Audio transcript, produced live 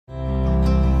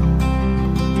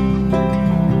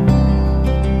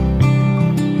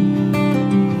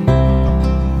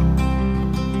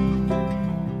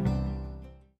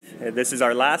This is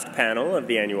our last panel of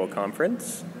the annual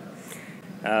conference.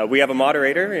 We have a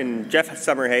moderator in Jeff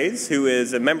Summerhayes, who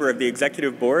is a member of the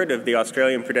Executive Board of the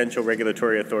Australian Prudential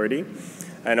Regulatory Authority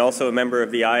and also a member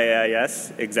of the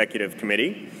IAIS Executive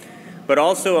Committee, but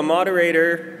also a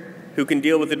moderator who can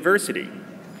deal with adversity,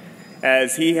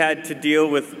 as he had to deal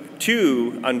with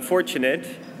two unfortunate,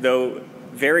 though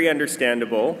very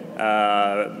understandable,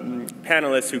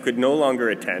 panelists who could no longer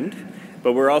attend.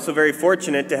 But we're also very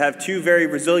fortunate to have two very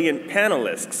resilient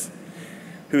panelists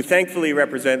who thankfully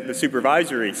represent the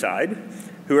supervisory side,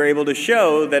 who are able to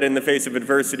show that in the face of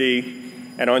adversity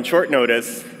and on short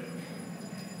notice,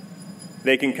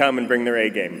 they can come and bring their A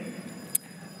game.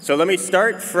 So let me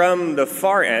start from the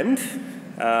far end.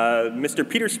 Mr.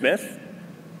 Peter Smith,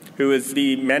 who is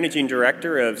the Managing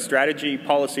Director of Strategy,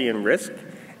 Policy and Risk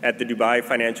at the Dubai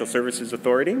Financial Services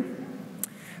Authority,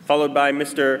 followed by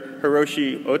Mr.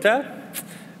 Hiroshi Ota,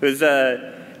 who is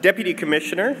a Deputy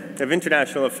Commissioner of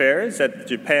International Affairs at the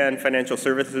Japan Financial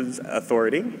Services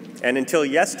Authority, and until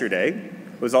yesterday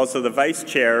was also the Vice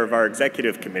Chair of our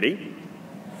Executive Committee.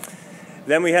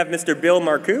 Then we have Mr. Bill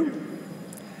Marcoux,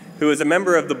 who is a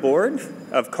member of the board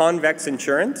of Convex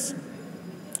Insurance,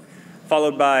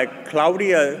 followed by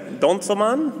Claudia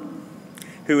Donzelmann,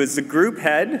 who is the Group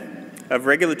Head of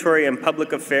Regulatory and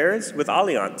Public Affairs with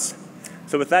Allianz.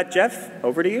 So with that, Jeff,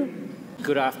 over to you.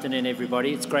 Good afternoon,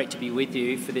 everybody. It's great to be with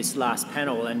you for this last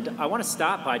panel. And I want to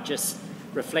start by just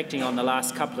reflecting on the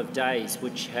last couple of days,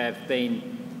 which have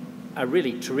been a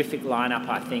really terrific lineup,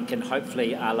 I think, and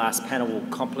hopefully our last panel will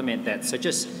complement that. So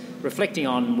just reflecting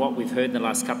on what we've heard in the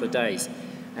last couple of days.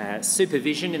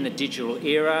 Supervision in the digital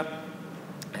era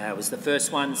was the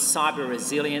first one. Cyber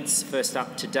resilience, first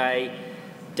up today.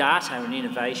 Data and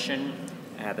innovation.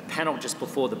 The panel just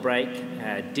before the break,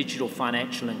 digital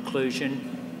financial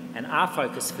inclusion. And our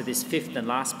focus for this fifth and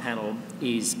last panel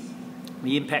is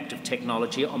the impact of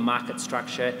technology on market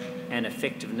structure and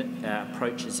effective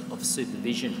approaches of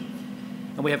supervision.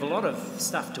 And we have a lot of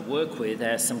stuff to work with.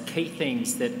 Some key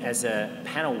things that as a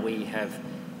panel we have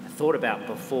thought about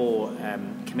before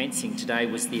commencing today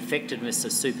was the effectiveness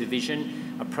of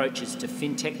supervision, approaches to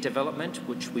FinTech development,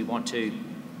 which we want to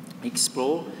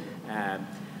explore,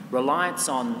 reliance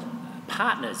on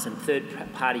partners and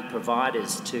third-party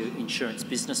providers to insurance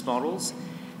business models,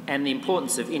 and the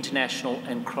importance of international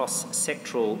and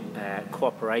cross-sectoral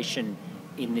cooperation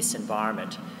in this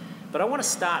environment. But I want to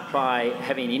start by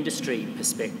having an industry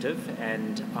perspective,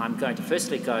 and I'm going to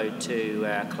firstly go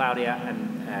to Claudia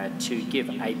and to give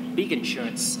a big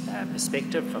insurance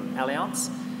perspective from Allianz,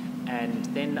 and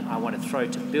then I want to throw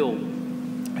to Bill,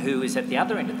 who is at the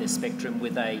other end of the spectrum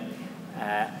with a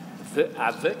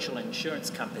virtual insurance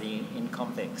company in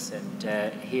Convex, and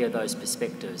hear those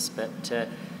perspectives. But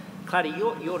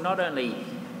Claudia, you're not only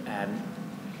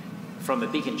from a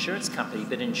big insurance company,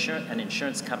 but an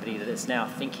insurance company that is now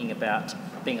thinking about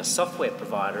being a software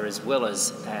provider as well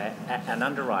as an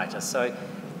underwriter. So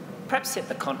perhaps set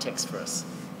the context for us.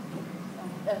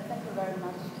 Thank you very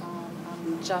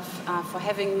much, Jeff, for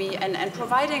having me and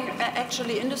providing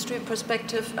actually industry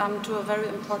perspective to a very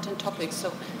important topic.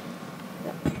 So.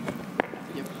 Yeah.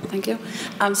 Thank you.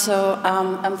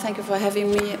 Thank you for having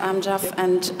me, Jeff,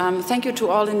 and thank you to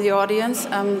all in the audience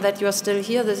that you are still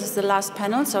here. This is the last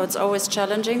panel, so it's always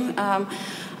challenging.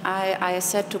 I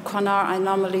said to Connor, I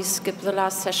normally skip the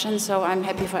last session, so I'm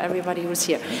happy for everybody who's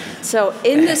here. So,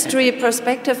 industry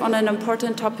perspective on an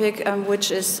important topic, which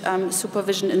is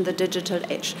supervision in the digital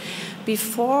age.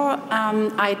 Before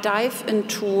I dive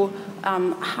into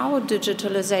how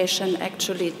digitalization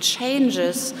actually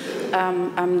changes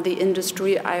the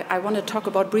industry, I want to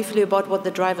talk briefly about what the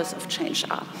drivers of change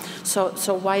are.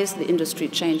 So why is the industry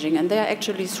changing? And there are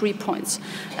actually 3 points.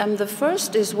 The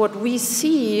first is what we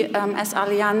see as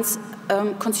Allianz,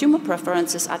 consumer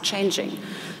preferences are changing.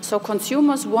 So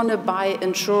consumers want to buy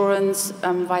insurance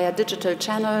via digital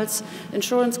channels.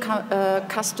 Insurance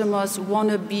customers want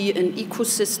to be in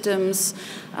ecosystems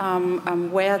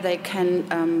where they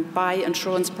can buy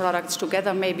insurance products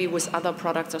together, maybe with other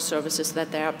products or services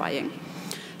that they are buying.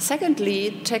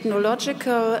 Secondly,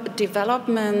 technological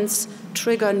developments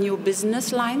trigger new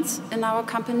business lines in our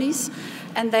companies,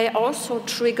 and they also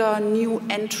trigger new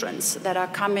entrants that are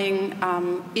coming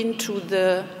into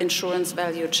the insurance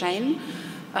value chain.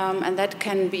 And that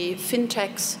can be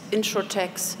FinTechs,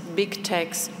 InsurTechs,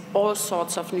 BigTechs, all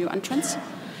sorts of new entrants.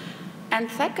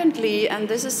 And secondly, and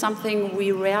this is something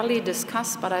we rarely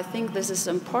discuss, but I think this is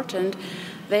important,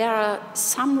 there are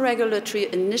some regulatory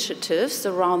initiatives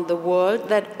around the world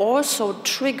that also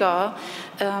trigger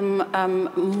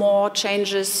more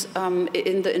changes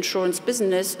in the insurance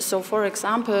business. So, for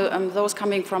example, those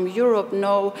coming from Europe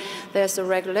know there's a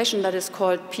regulation that is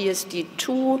called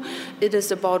PSD2. It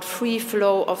is about free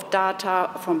flow of data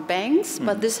from banks,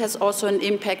 but this has also an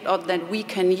impact on that we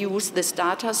can use this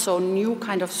data. So, new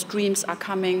kind of streams are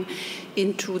coming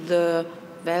into the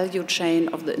value chain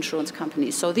of the insurance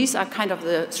company. So these are kind of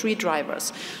the three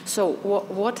drivers. So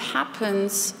what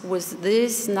happens with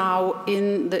this now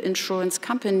in the insurance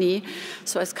company?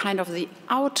 So as kind of the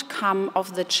outcome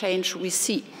of the change we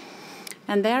see.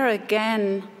 And there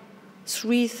again,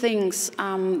 three things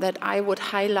that I would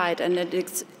highlight, and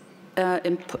it's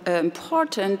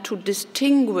important to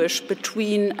distinguish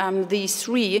between these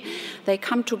three. They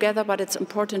come together, but it's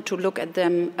important to look at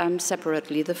them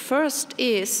separately. The first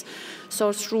is,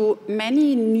 so through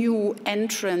many new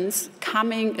entrants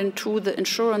coming into the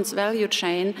insurance value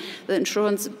chain, the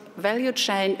insurance value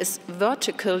chain is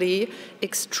vertically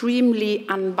extremely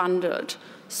unbundled.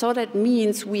 So that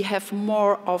means we have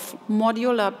more of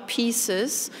modular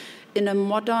pieces in a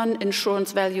modern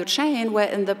insurance value chain, where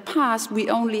in the past we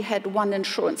only had one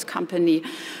insurance company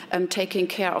taking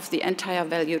care of the entire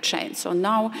value chain. So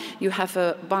now you have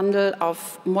a bundle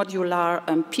of modular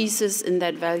pieces in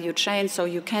that value chain, so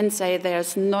you can say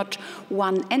there's not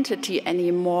one entity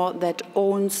anymore that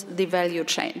owns the value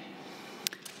chain.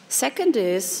 Second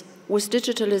is, with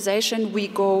digitalization, we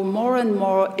go more and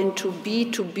more into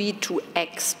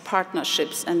B2B2X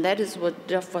partnerships, and that is what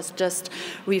Jeff was just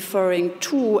referring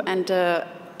to, and a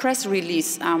press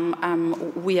release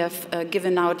we have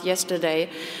given out yesterday,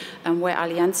 where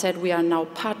Allianz said we are now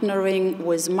partnering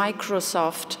with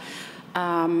Microsoft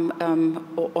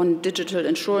on digital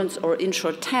insurance or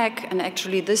InsurTech, and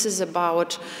actually this is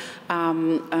about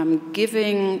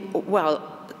giving, well,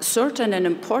 certain and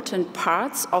important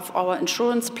parts of our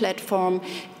insurance platform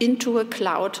into a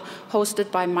cloud hosted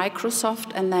by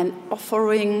Microsoft, and then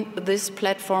offering this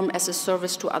platform as a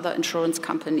service to other insurance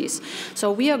companies.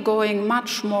 So we are going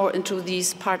much more into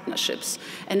these partnerships.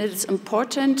 And it is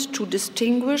important to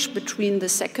distinguish between the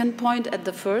second point and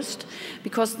the first,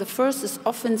 because the first is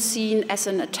often seen as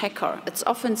an attacker. It's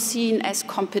often seen as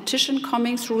competition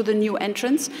coming through the new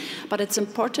entrants, but it's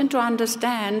important to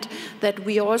understand that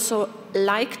we also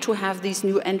like to have these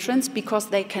new entrants because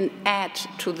they can add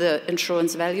to the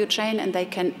insurance value chain and they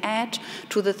can add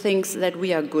to the things that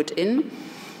we are good in.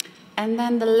 And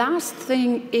then the last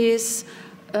thing is,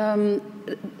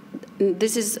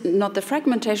 this is not the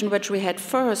fragmentation which we had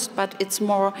first, but it's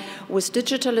more with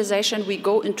digitalization, we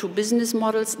go into business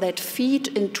models that feed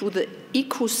into the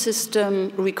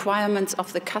ecosystem requirements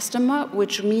of the customer,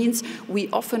 which means we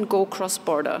often go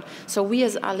cross-border. So we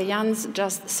as Allianz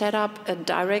just set up a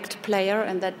direct player,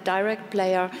 and that direct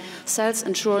player sells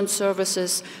insurance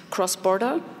services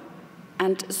cross-border.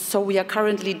 And so we are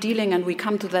currently dealing, and we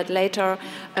come to that later,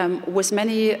 with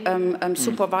many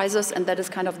supervisors, and that is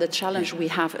kind of the challenge we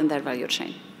have in that value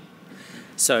chain.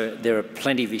 So there are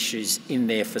plenty of issues in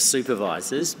there for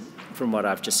supervisors, from what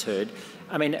I've just heard.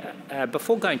 I mean,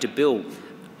 before going to Bill,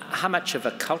 how much of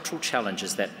a cultural challenge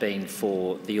has that been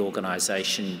for the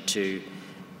organisation to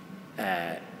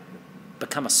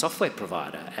become a software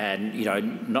provider? And, you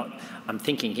know, I'm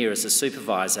thinking here as a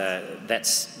supervisor,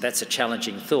 that's a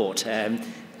challenging thought.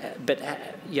 But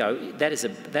you know, that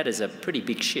is a pretty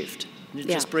big shift.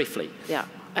 Just briefly. Yeah.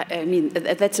 I mean,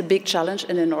 that's a big challenge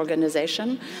in an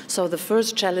organization. So the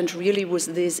first challenge really was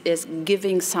this is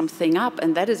giving something up,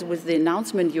 and that is with the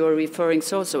announcement you're referring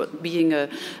to. So being a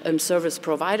service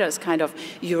provider is kind of,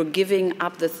 you're giving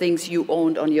up the things you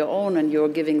owned on your own, and you're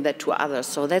giving that to others.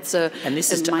 So that's a... And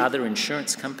this is to other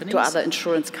insurance companies? To other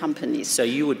insurance companies. So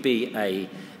you would be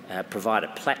provide a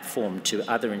platform to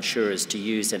other insurers to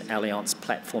use an Allianz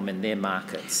platform in their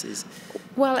markets?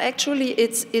 Well, actually,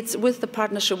 it's with the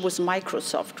partnership with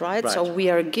Microsoft, right? So we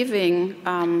are giving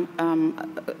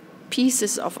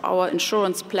pieces of our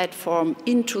insurance platform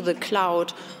into the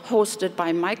cloud hosted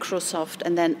by Microsoft,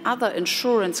 and then other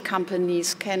insurance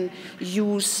companies can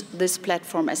use this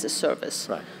platform as a service.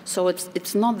 Right. So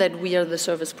it's not that we are the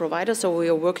service provider, so we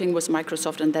are working with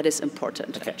Microsoft, and that is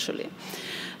important, actually.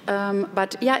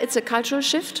 But yeah, it's a cultural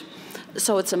shift.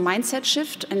 So it's a mindset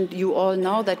shift, and you all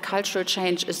know that cultural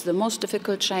change is the most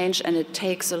difficult change, and it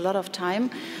takes a lot of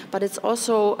time. But it's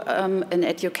also an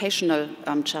educational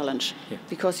challenge,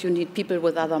 because you need people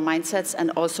with other mindsets and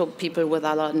also people with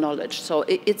other knowledge. So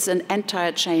it's an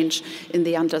entire change in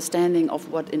the understanding of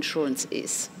what insurance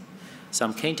is. So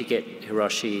I'm keen to get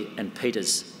Hiroshi and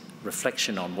Peter's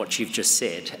reflection on what you've just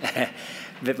said.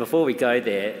 But before we go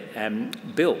there,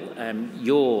 Bill,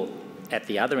 you're at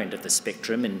the other end of the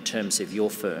spectrum in terms of your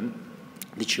firm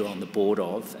that you're on the board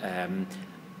of,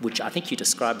 which I think you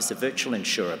describe as a virtual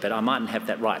insurer, but I mightn't have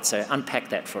that right, so unpack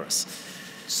that for us.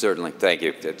 Certainly, thank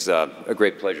you. It's a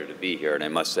great pleasure to be here, and I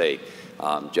must say,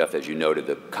 Jeff, as you noted,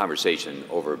 the conversation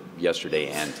over yesterday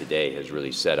and today has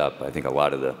really set up, I think, a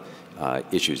lot of the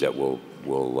issues that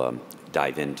we'll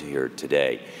dive into here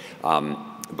today.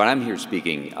 But I'm here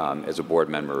speaking as a board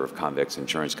member of Convex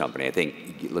Insurance Company. I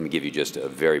think, let me give you just a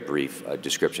very brief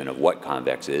description of what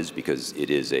Convex is, because it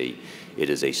is a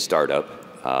startup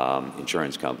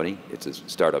insurance company. It's a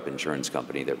startup insurance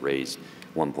company that raised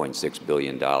 $1.6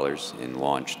 billion and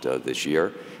launched this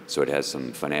year, so it has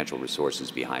some financial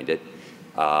resources behind it.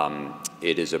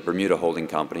 It is a Bermuda holding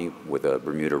company with a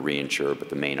Bermuda reinsurer, but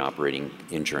the main operating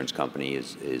insurance company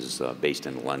is based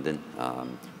in London,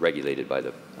 regulated by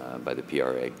the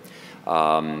PRA.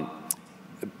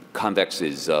 Convex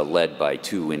is led by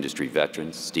two industry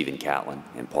veterans, Stephen Catlin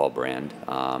and Paul Brand.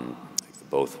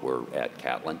 Both were at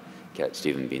Catlin.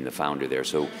 Stephen being the founder there.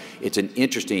 So it's an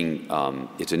interesting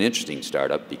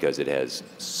startup because it has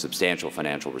substantial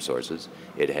financial resources.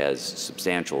 It has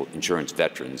substantial insurance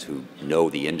veterans who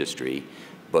know the industry.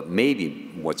 But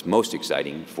maybe what's most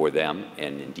exciting for them,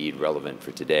 and indeed relevant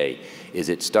for today, is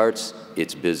it starts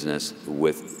its business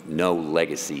with no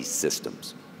legacy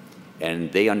systems.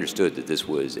 And they understood that this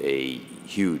was a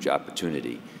huge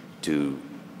opportunity to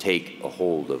take a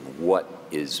hold of what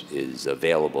is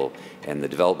available and the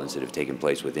developments that have taken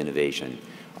place with innovation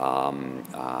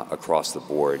across the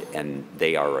board, and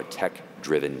they are a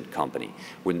tech-driven company.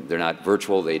 When they're not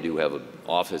virtual, they do have an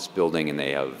office building and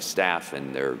they have staff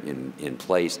and they're in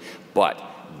place, but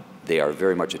they are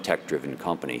very much a tech-driven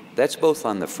company. That's both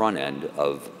on the front end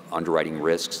of underwriting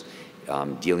risks,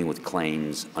 dealing with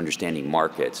claims, understanding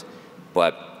markets,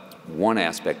 but one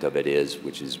aspect of it is,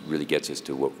 which really gets us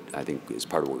to what I think is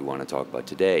part of what we want to talk about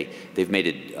today, they've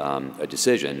made a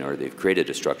decision, or they've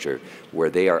created a structure where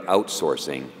they are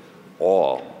outsourcing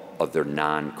all of their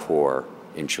non-core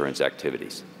insurance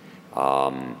activities.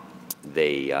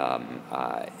 They've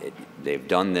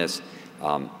done this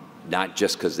not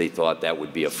just because they thought that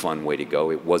would be a fun way to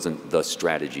go. It wasn't the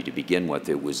strategy to begin with.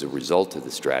 It was a result of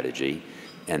the strategy,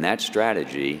 and that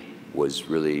strategy was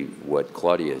really what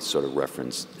Claudia sort of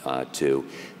referenced to.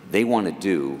 They want to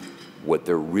do what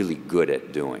they're really good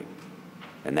at doing,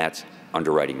 and that's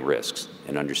underwriting risks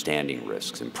and understanding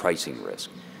risks and pricing risk.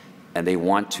 And they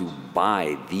want to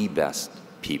buy the best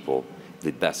people,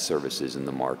 the best services in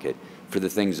the market for the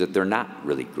things that they're not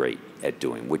really great at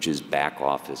doing, which is back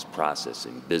office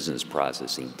processing, business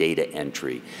processing, data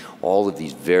entry, all of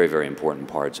these very, very important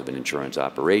parts of an insurance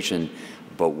operation,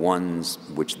 but ones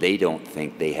which they don't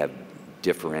think they have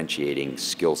differentiating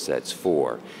skill sets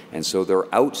for. And so they're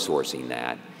outsourcing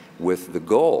that with the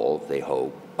goal, they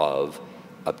hope, of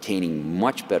obtaining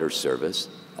much better service,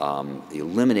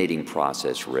 eliminating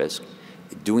process risk,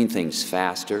 doing things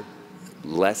faster,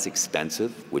 less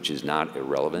expensive, which is not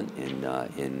irrelevant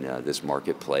in this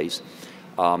marketplace.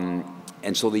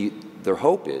 And so their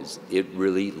hope is it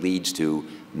really leads to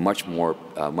much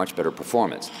better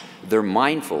performance. They're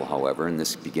mindful, however, and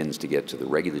this begins to get to the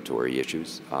regulatory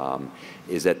issues,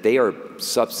 is that they are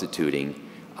substituting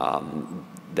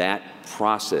that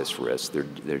process risk. They're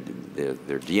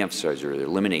de-emphasizing or they're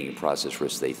eliminating process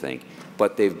risk, they think,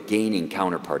 but they're gaining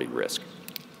counterparty risk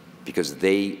because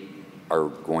they are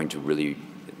going to really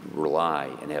rely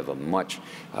and have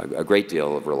a great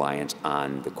deal of reliance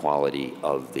on the quality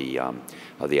of the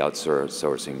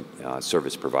outsourcing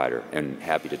service provider. And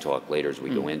happy to talk later as we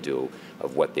go into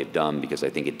of what they've done, because I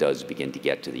think it does begin to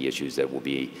get to the issues that will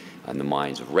be on the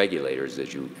minds of regulators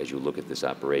as you look at this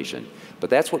operation. But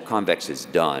that's what Convex has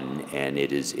done, and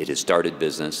it has started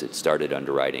business, it started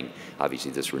underwriting.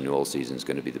 Obviously this renewal season is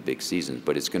going to be the big season,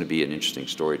 but it's going to be an interesting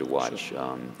story to watch.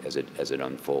 Sure. as it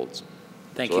unfolds.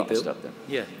 Thank you, Bill.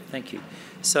 Yeah, thank you.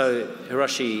 So,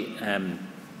 Hiroshi,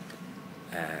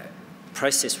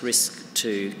 process risk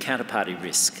to counterparty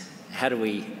risk. How do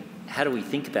we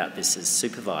think about this as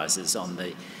supervisors on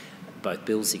both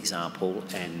Bill's example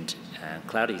and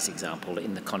Claudia's example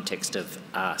in the context of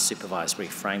our supervisory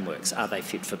frameworks? Are they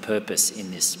fit for purpose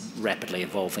in this rapidly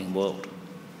evolving world?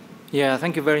 Yeah,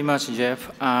 thank you very much,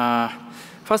 Jeff.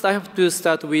 First, I have to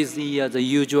start with the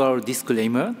usual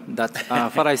disclaimer that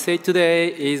what I say today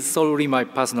is solely my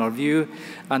personal view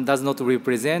and does not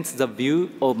represent the view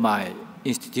of my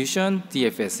institution,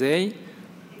 TFSA,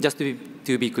 just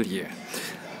to be clear.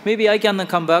 Maybe I can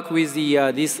come back with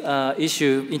this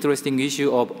interesting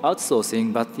issue of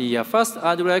outsourcing, but first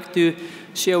I'd like to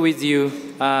share with you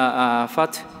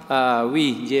what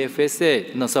we,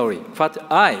 JFSA, no, sorry, what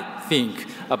I think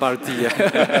about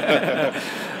the,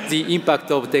 the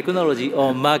impact of technology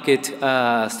on market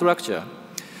structure.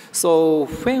 So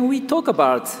when we talk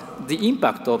about the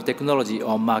impact of technology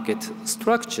on market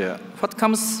structure, what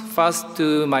comes first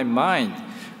to my mind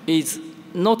is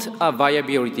not a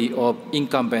viability of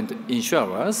incumbent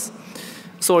insurers.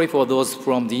 Sorry for those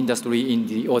from the industry in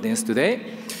the audience today,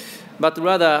 but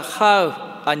rather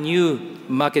how a new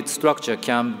market structure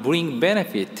can bring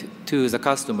benefit to the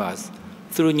customers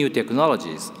through new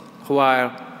technologies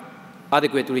while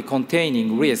adequately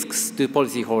containing risks to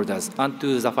policyholders and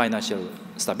to the financial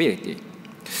stability.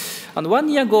 And 1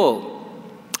 year ago,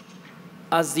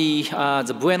 at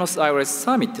the Buenos Aires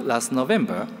summit last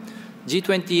November,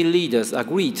 G20 leaders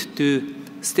agreed to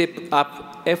step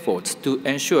up efforts to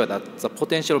ensure that the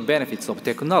potential benefits of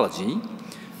technology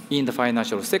in the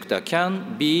financial sector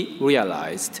can be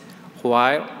realized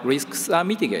while risks are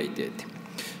mitigated.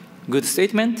 Good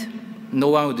statement, no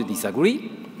one would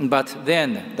disagree, but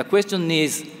then the question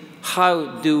is,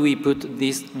 how do we put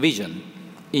this vision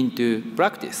into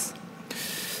practice?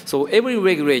 So every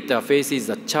regulator faces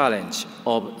the challenge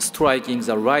of striking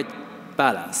the right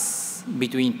balance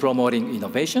between promoting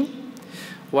innovation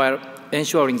while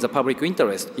ensuring the public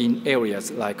interest in areas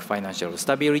like financial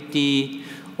stability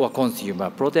or consumer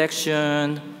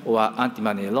protection or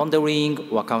anti-money laundering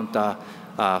or counter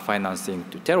financing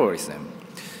to terrorism.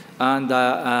 And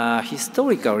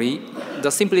historically, the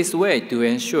simplest way to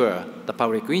ensure the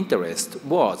public interest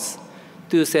was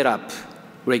to set up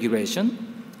regulation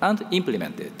and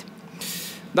implement it.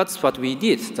 That's what we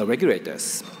did, the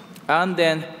regulators. And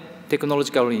then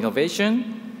technological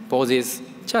innovation poses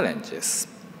challenges.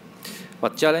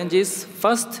 What challenges?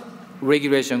 First,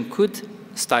 regulation could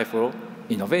stifle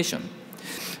innovation.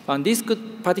 And this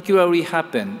could particularly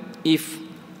happen if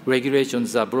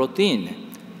regulations are brought in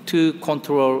to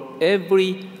control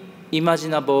every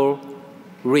imaginable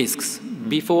risks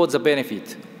before the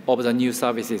benefit of the new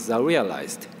services are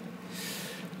realized.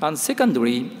 And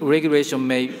secondly, regulation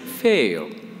may fail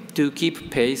to keep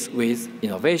pace with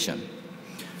innovation.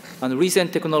 And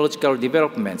recent technological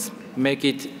developments make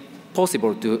it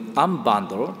possible to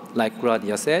unbundle, like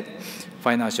Claudia said,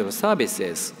 financial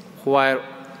services, while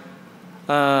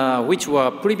which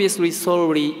were previously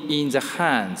solely in the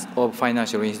hands of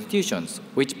financial institutions,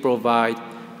 which provide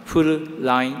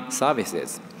full-line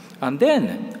services. And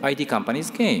then IT companies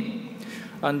came.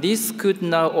 And this could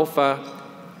now offer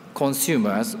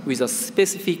consumers with a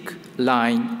specific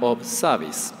line of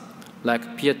service,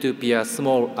 like peer-to-peer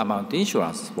small amount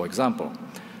insurance, for example.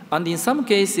 And in some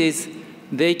cases,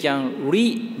 they can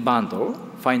re-bundle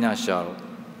financial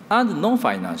and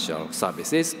non-financial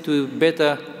services to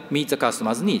better meet the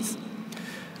customer's needs.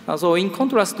 And so in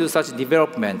contrast to such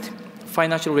development,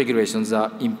 financial regulations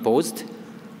are imposed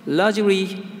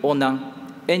largely on an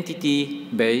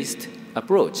entity-based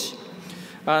approach.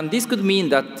 And this could mean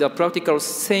that the practical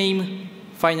same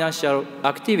financial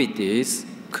activities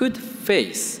could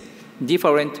face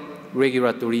different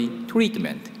regulatory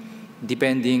treatment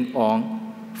depending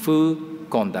on who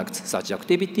conducts such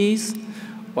activities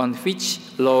and which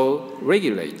law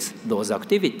regulates those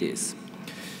activities.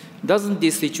 Doesn't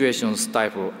this situation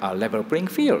stifle a level playing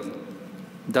field?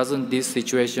 Doesn't this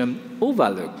situation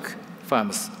overlook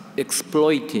firms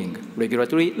exploiting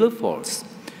regulatory loopholes?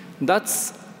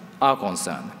 That's our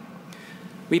concern.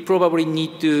 We probably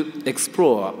need to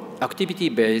explore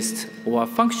activity-based or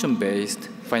function-based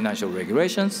financial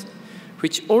regulations,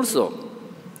 which also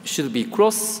should be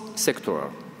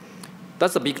cross-sectoral.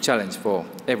 That's a big challenge for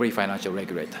every financial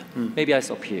regulator. Maybe I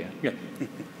stop here. Yeah.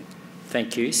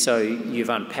 Thank you. So you've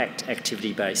unpacked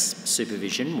activity-based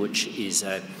supervision, which is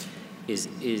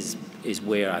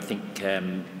where I think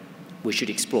we should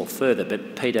explore further.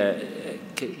 But Peter,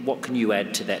 what can you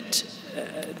add to that,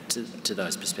 to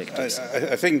those perspectives?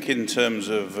 I think in terms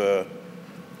of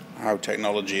how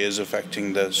technology is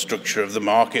affecting the structure of the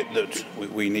market that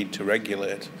we need to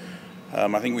regulate,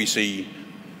 I think we see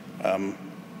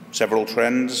several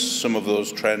trends. Some of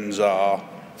those trends are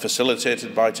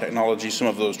facilitated by technology. Some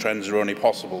of those trends are only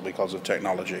possible because of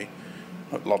technology.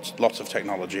 Lots of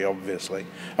technology, obviously.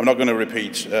 I'm not going to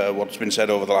repeat what's been said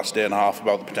over the last day and a half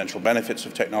about the potential benefits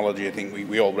of technology. I think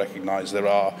we all recognize there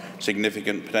are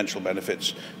significant potential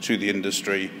benefits to the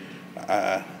industry,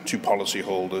 to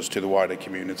policyholders, to the wider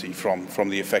community from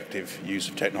the effective use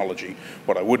of technology.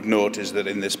 What I would note is that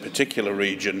in this particular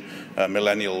region,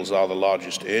 millennials are the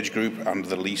largest age group and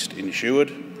the least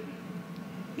insured,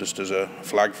 just as a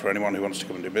flag for anyone who wants to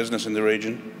come and do business in the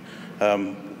region.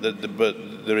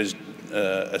 But there is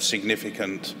a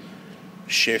significant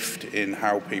shift in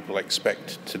how people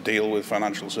expect to deal with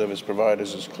financial service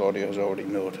providers, as Claudia has already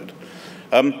noted.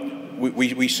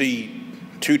 We see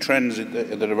two trends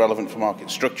that are relevant for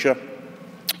market structure.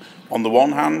 On the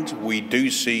one hand, we do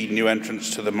see new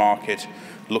entrants to the market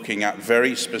looking at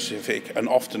very specific and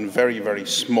often very, very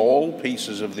small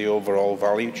pieces of the overall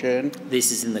value chain.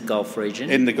 This is in the Gulf region?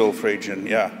 In the Gulf region,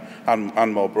 yeah,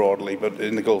 and more broadly, but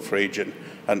in the Gulf region.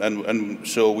 And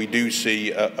so we do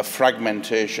see a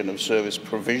fragmentation of service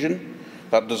provision.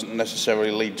 That doesn't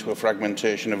necessarily lead to a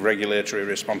fragmentation of regulatory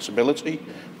responsibility,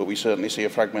 but we certainly see a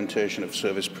fragmentation of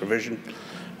service provision.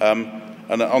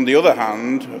 And on the other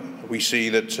hand, we see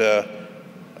that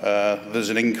there's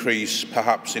an increase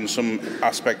perhaps in some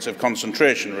aspects of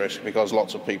concentration risk because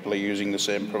lots of people are using the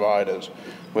same providers,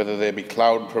 whether they be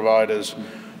cloud providers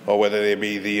or whether they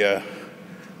be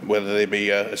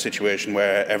a situation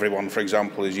where everyone, for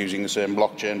example, is using the same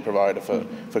blockchain provider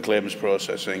for claims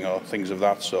processing or things of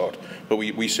that sort. But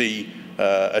we see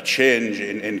a change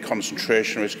in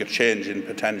concentration risk, a change in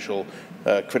potential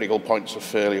critical points of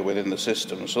failure within the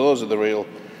system. So those are the real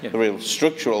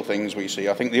structural things we see.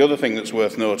 I think the other thing that's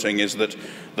worth noting is that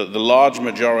the large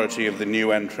majority of the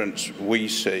new entrants we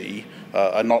see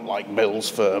are not like Bill's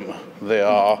firm. They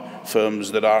are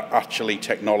firms that are actually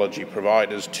technology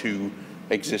providers to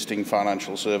existing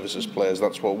financial services players.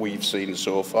 That's what we've seen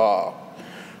so far.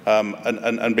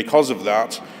 And because of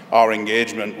that, our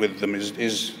engagement with them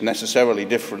is necessarily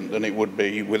different than it would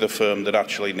be with a firm that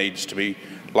actually needs to be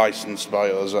licensed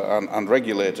by us and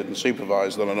regulated and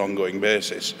supervised on an ongoing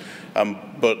basis.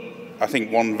 But I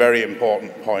think one very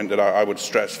important point that I would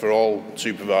stress for all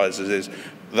supervisors is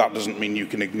that doesn't mean you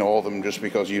can ignore them just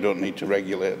because you don't need to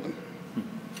regulate them.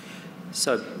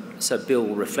 So Bill,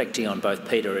 reflecting on both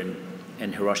Peter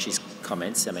and Hiroshi's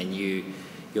comments, I mean,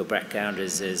 your background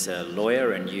is as a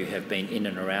lawyer and you have been in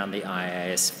and around the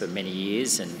IAIS for many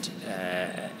years and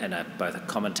both a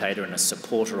commentator and a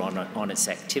supporter on its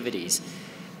activities.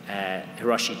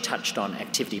 Hiroshi touched on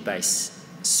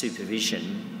activity-based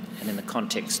supervision, and in the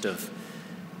context of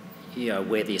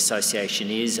where the association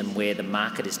is and where the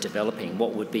market is developing,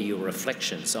 what would be your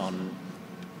reflections on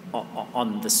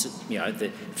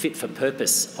the fit for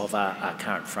purpose of our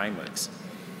current frameworks?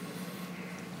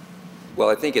 Well,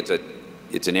 I think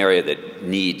it's an area that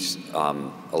needs a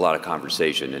lot of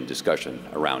conversation and discussion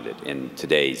around it. And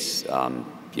today's,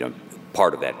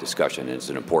 part of that discussion, and it's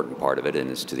an important part of it, and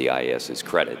it's to the IAIS's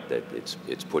credit that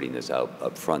it's putting this out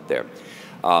up front there.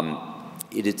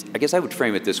 I guess I would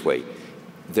frame it this way.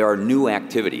 There are new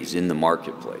activities in the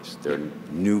marketplace. There are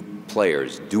new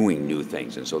players doing new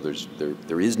things, and so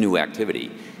there is new activity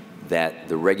that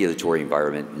the regulatory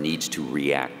environment needs to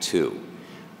react to.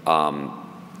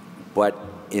 But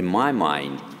in my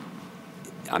mind,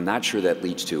 I'm not sure that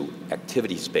leads to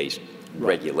activities-based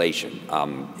regulation,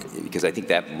 because I think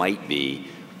that might be,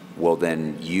 well,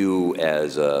 then you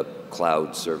as a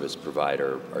cloud service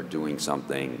provider are doing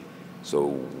something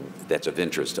so that's of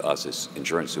interest to us as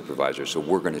insurance supervisors, so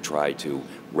we're going to try to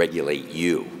regulate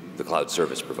you, the cloud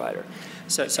service provider.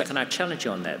 So can I challenge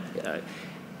you on that?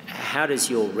 How do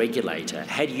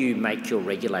you make your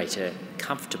regulator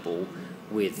comfortable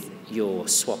with your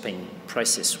swapping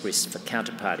process risk for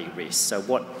counterparty risk? So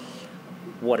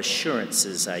what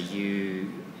assurances are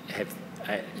you have?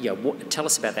 Tell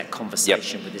us about that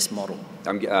conversation with this model.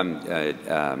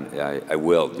 I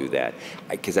will do that,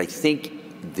 because I think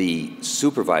the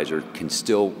supervisor can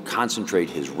still concentrate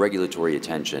his regulatory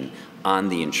attention on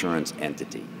the insurance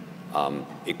entity.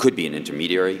 It could be an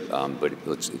intermediary, but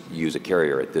let's use a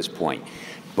carrier at this point.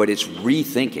 But it's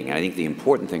rethinking, and I think the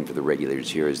important thing for the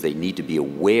regulators here is they need to be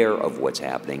aware of what's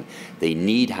happening. They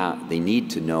need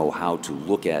to know how to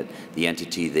look at the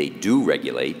entity they do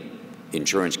regulate,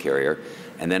 insurance carrier,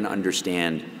 and then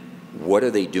understand what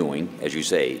are they doing, as you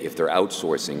say, if they're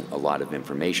outsourcing a lot of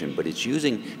information. But it's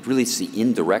really it's the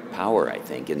indirect power, I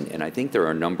think, and I think there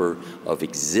are a number of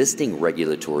existing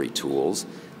regulatory tools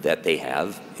that they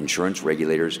have. Insurance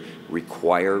regulators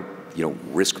require,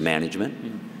 risk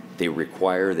management. They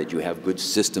require that you have good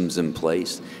systems in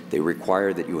place. They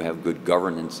require that you have good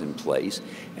governance in place.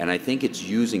 And I think it's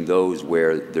using those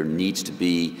where there needs to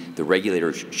be, the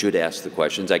regulator should ask the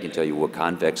questions. I can tell you what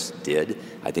Convex did.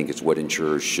 I think it's what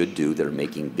insurers should do that are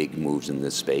making big moves in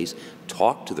this space.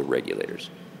 Talk to the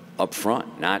regulators. up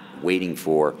front, not waiting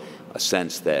for a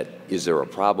sense that, is there a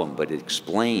problem, but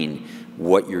explain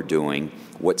what you're doing,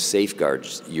 what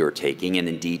safeguards you're taking, and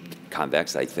indeed,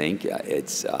 convex, I think,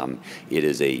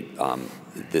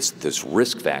 this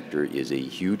risk factor is a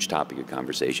huge topic of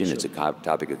conversation. Sure. It's a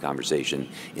topic of conversation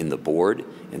in the board,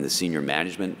 in the senior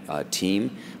management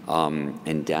team,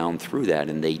 and down through that.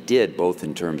 And they did, both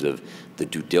in terms of the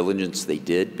due diligence they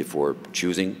did before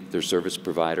choosing their service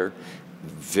provider,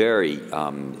 very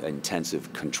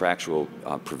intensive contractual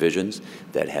provisions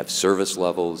that have service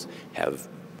levels, have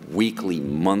weekly,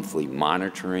 monthly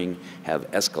monitoring, have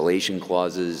escalation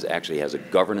clauses, actually has a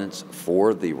governance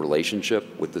for the relationship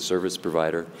with the service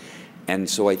provider. And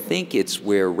so I think it's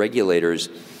where regulators,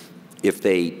 if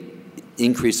they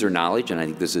increase their knowledge, and I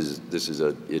think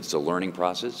it's a learning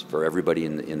process for everybody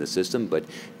in the system, but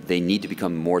they need to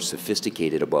become more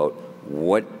sophisticated about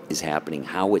what is happening,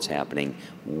 how it's happening,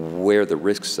 where the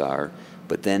risks are,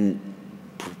 but then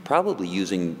probably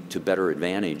using to better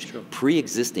advantage sure.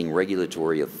 pre-existing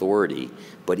regulatory authority,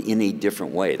 but in a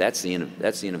different way. That's the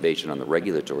innovation on the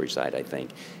regulatory side, I think,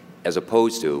 as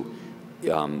opposed to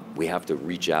we have to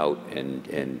reach out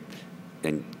and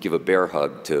give a bear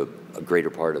hug to a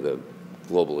greater part of the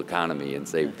global economy and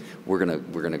say we're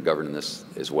gonna govern this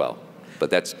as well. But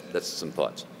that's some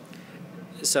thoughts.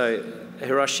 So,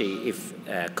 Hiroshi, if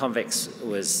Convex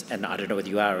was, and I don't know whether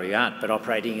you are or you aren't, but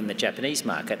operating in the Japanese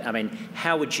market, I mean,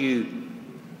 how would you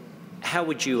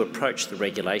approach the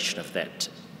regulation of that,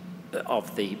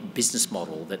 of the business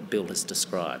model that Bill has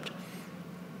described?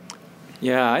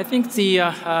 Yeah, I think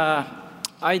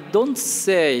I don't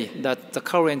say that the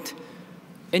current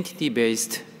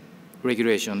entity-based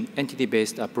regulation,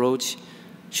 entity-based approach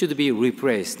should be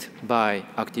replaced by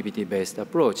activity-based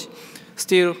approach.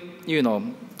 Still, you know,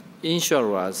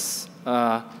 insurers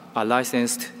are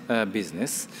licensed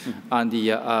business, and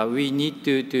we need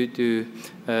to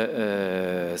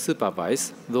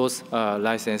supervise those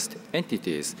licensed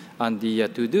entities. And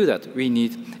to do that, we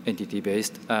need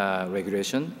entity-based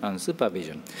regulation and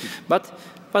supervision. But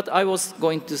I was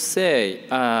going to say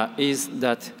is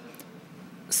that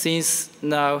since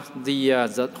now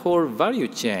the whole value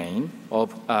chain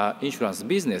of insurance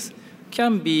business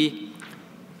can be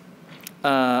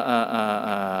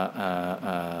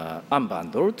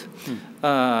unbundled,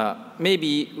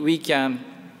 maybe we can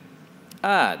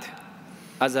add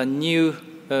as a new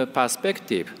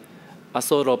perspective a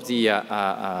sort of the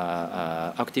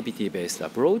activity-based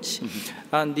approach,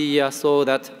 and so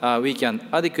that we can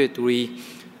adequately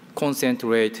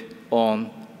concentrate on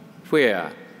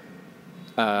where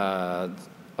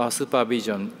our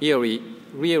supervision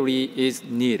really is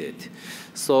needed.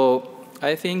 So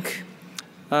I think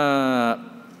to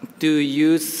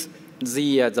use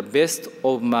the best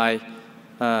of my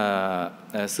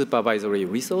supervisory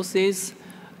resources,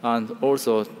 and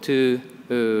also to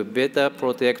better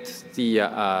protect the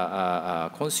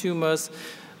consumers,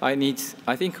 I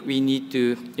think we need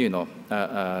to, you know,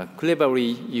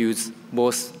 cleverly use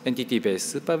both entity-based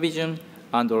supervision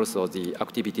and also the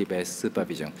activity-based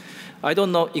supervision. I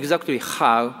don't know exactly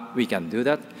how we can do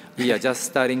that. We are just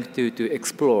starting to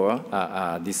explore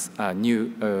this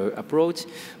new approach,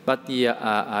 but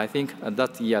I think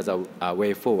that is a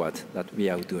way forward that we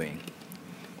are doing.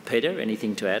 Peter,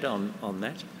 anything to add on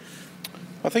that?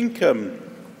 I think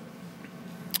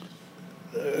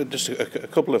just a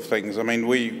couple of things. I mean,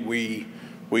 we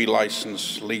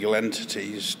license legal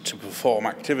entities to perform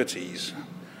activities.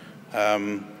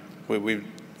 We've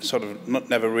sort of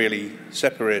never really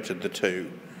separated the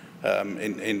two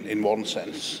in one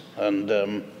sense,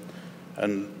 and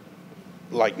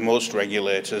like most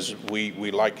regulators,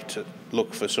 we like to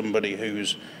look for somebody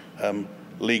who's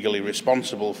legally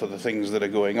responsible for the things that are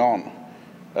going on,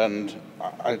 and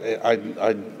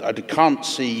I can't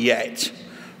see yet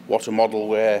what a model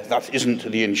where that isn't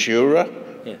the insurer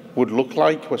would look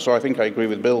like. So I think I agree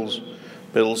with Bill's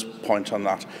point on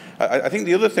that. I think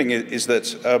the other thing is that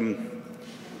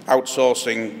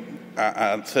outsourcing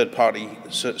and third-party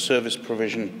service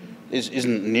provision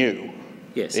isn't new.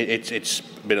 Yes, it's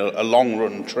been a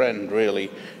long-run trend, really,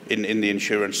 in the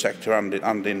insurance sector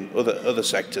and in other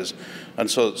sectors, and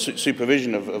so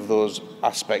supervision of those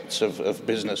aspects of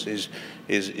business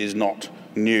is not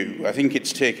new. I think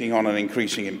it's taking on an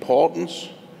increasing importance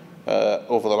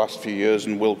over the last few years,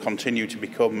 and will continue to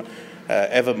become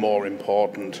ever more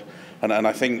important. And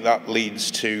I think that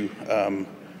leads to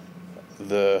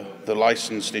the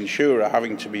licensed insurer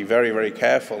having to be very, very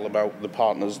careful about the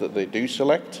partners that they do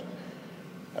select,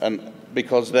 and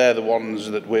because they're the ones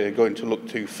that we're going to look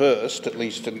to first, at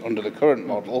least under the current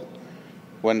model,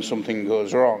 when something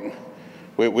goes wrong.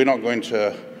 We're not going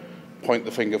to point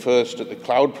the finger first at the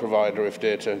cloud provider if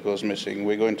data goes missing.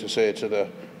 We're going to say to the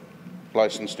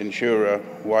licensed insurer,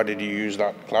 why did you use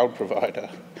that cloud provider?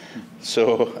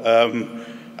 So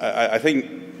I think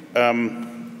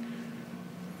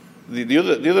the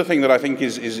other thing that I think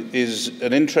is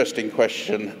an interesting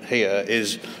question here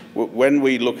is when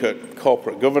we look at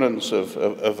corporate governance of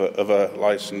a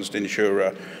licensed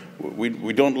insurer,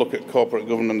 we don't look at corporate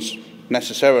governance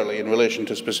necessarily in relation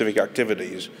to specific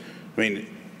activities. I mean,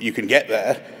 you can get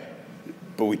there,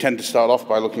 but we tend to start off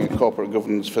by looking at corporate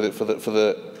governance for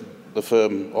the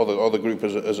firm or the group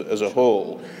as a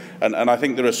whole. And I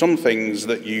think there are some things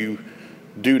that you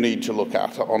do need to look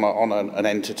at on an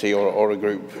entity or a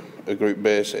group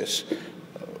basis.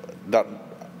 That,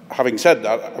 having said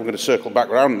that, I'm going to circle back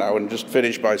around now and just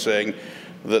finish by saying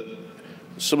that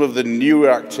some of the newer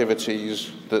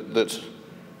activities that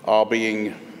are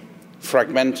being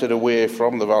fragmented away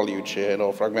from the value chain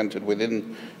or fragmented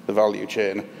within the value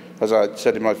chain, as I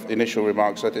said in my initial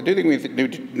remarks, I do think we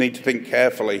need to think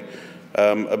carefully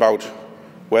about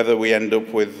whether we end up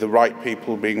with the right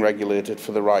people being regulated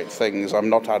for the right things. I'm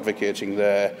not advocating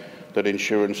there that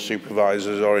insurance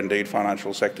supervisors or indeed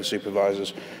financial sector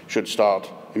supervisors should start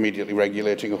immediately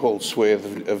regulating a whole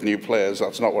swathe of new players.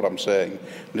 That's not what I'm saying.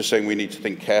 I'm just saying we need to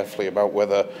think carefully about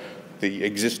whether the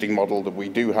existing model that we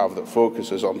do have that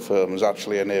focuses on firms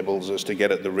actually enables us to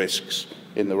get at the risks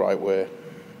in the right way.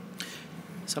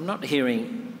 So I'm not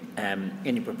hearing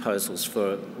any proposals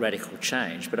for radical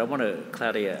change, but I want to,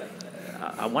 Claudia,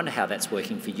 I wonder how that's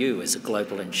working for you as a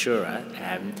global insurer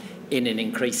in an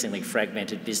increasingly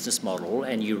fragmented business model,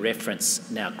 and you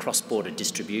reference now cross-border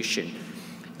distribution.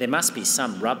 There must be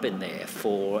some rub in there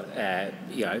for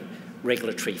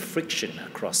regulatory friction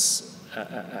across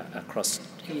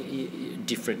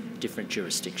different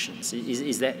jurisdictions.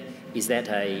 Is that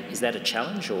a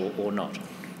challenge or not?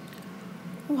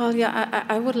 Well, yeah,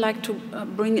 I would like to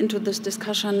bring into this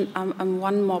discussion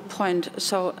one more point.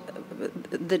 So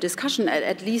the discussion,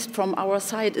 at least from our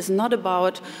side, is not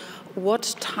about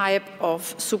what type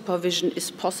of supervision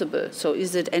is possible. So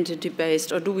is it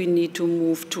entity-based or do we need to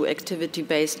move to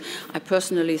activity-based? I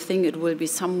personally think it will be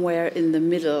somewhere in the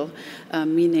middle,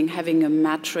 meaning having a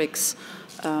matrix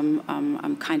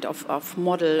kind of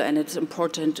model, and it's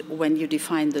important when you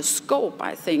define the scope,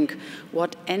 I think,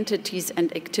 what entities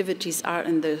and activities are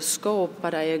in the scope,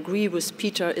 but I agree with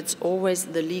Peter, it's always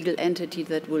the legal entity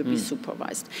that will be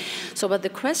supervised. So, but the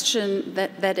question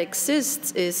that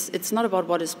exists is, it's not about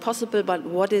what is possible, but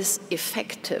what is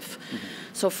effective.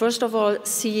 So first of all,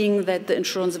 seeing that the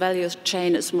insurance value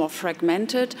chain is more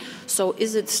fragmented, so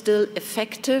is it still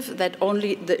effective that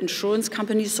only the insurance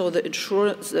company, so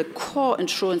the core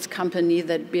insurance company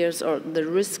that bears the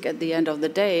risk at the end of the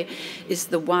day, is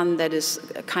the one that is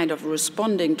kind of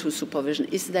responding to supervision?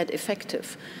 Is that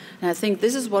effective? And I think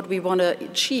this is what we want to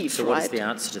achieve, so right? So what is the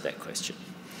answer to that question?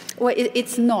 Well,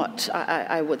 it's not,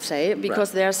 I would say,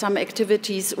 because there are some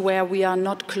activities where we are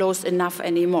not close enough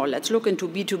anymore. Let's look into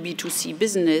B2B2C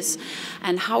business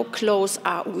and how close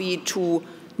are we to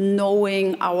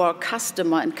knowing our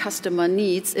customer and customer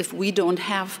needs if we don't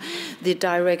have the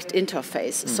direct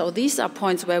interface. So these are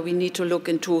points where we need to look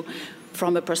into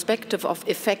from a perspective of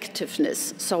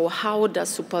effectiveness. So how does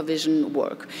supervision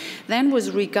work? Then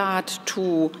with regard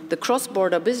to the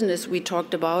cross-border business we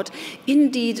talked about,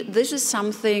 indeed, this is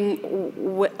something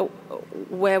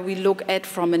where we look at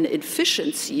from an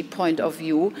efficiency point of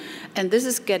view, and this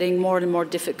is getting more and more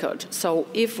difficult. So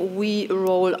if we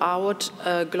roll out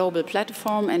a global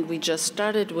platform, and we just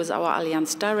started with our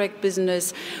Allianz Direct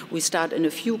business, we start in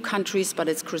a few countries, but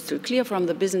it's crystal clear from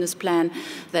the business plan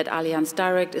that Allianz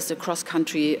Direct is a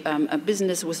cross-country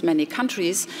business with many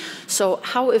countries. So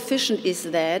how efficient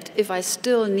is that if I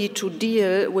still need to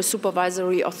deal with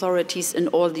supervisory authorities in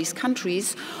all these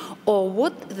countries? Or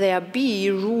would there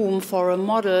be room for a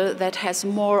model that has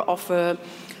more of a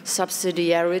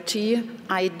subsidiarity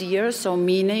idea, so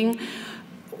meaning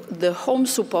the home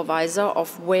supervisor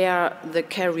of where the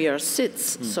carrier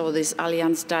sits, so this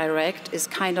Allianz Direct is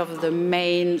kind of the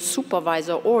main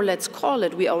supervisor, or let's call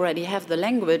it, we already have the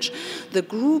language, the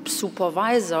group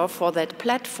supervisor for that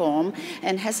platform,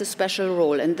 and has a special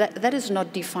role, and that is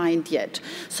not defined yet.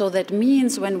 So that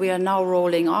means when we are now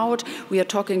rolling out, we are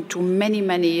talking to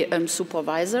many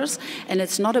supervisors, and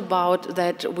it's not about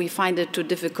that we find it too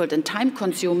difficult and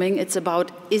time-consuming, it's about,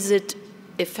 is it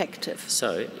effective?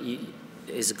 So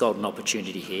there's a golden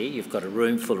opportunity here. You've got a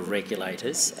room full of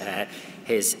regulators.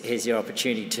 Here's your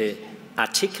opportunity to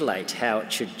articulate how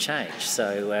it should change.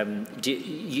 So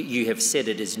you have said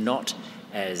it is not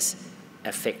as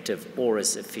effective or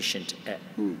as efficient,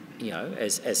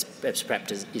 as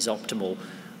perhaps is optimal.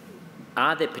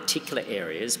 Are there particular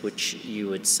areas which you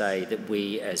would say that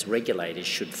we as regulators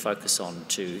should focus on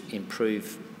to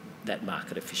improve that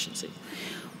market efficiency?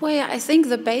 Well, yeah, I think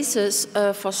the basis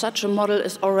for such a model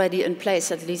is already in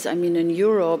place, at least, I mean, in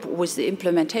Europe, with the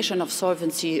implementation of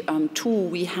Solvency II,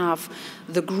 we have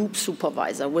the group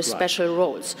supervisor with special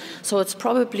roles. So it's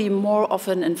probably more of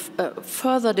a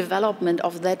further development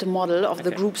of that model of the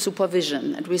group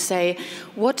supervision. And we say,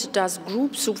 what does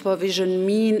group supervision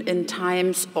mean in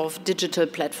times of digital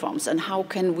platforms? And how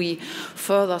can we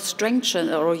further strengthen,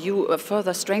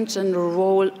 further strengthen the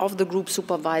role of the group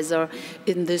supervisor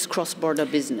in this cross-border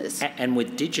business? And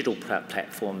with digital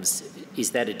platforms,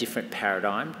 is that a different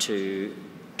paradigm to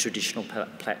traditional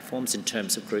platforms in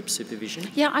terms of group supervision?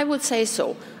 Yeah, I would say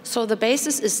so. So the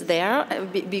basis is there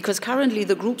because currently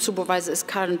the group supervisor is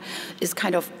kind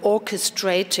of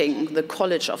orchestrating the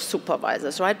college of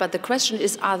supervisors, right? But the question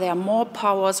is, are there more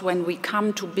powers when we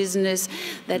come to business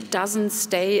that doesn't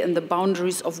stay in the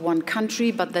boundaries of one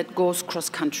country, but that goes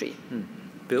cross-country?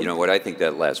 Bill? You know, what I think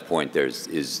that last point there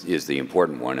is the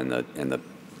important one, and the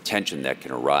tension that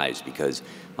can arise, because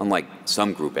unlike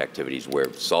some group activities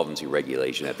where solvency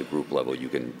regulation at the group level, you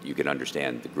can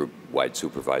understand the group-wide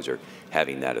supervisor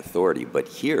having that authority. But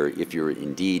here, if you're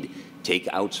indeed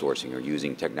outsourcing or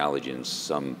using technology in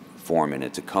some form, and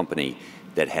it's a company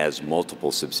that has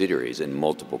multiple subsidiaries in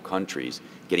multiple countries,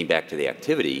 getting back to the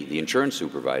activity, the insurance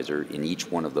supervisor in each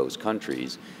one of those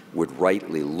countries would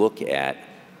rightly look at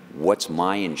what's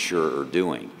my insurer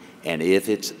doing. And if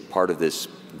it's part of this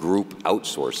group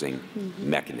outsourcing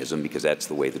mechanism, because that's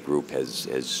the way the group has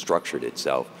structured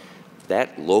itself,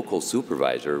 that local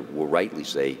supervisor will rightly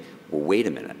say, well, wait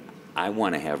a minute, I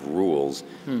want to have rules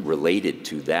related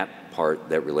to that part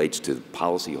that relates to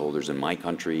policyholders in my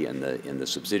country and in the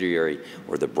subsidiary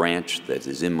or the branch that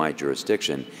is in my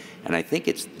jurisdiction. And I think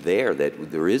it's there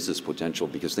that there is this potential,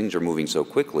 because things are moving so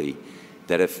quickly,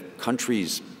 that if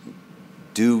countries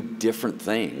do different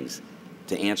things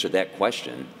to answer that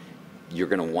question, you're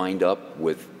going to wind up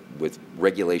with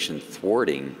regulation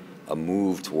thwarting a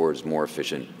move towards more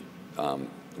efficient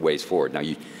ways forward. Now,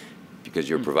 because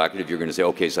you're provocative, you're going to say,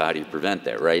 okay, so how do you prevent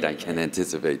that, right? I can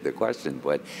anticipate the question,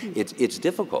 but it's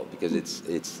difficult, because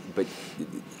but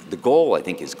the goal, I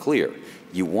think, is clear.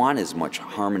 You want as much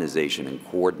harmonization and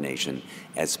coordination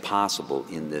as possible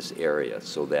in this area,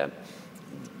 so that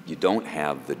you don't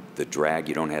have the drag,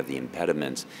 you don't have the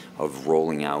impediments of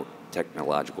rolling out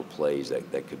technological plays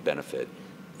that could benefit,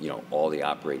 you know, all the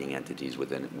operating entities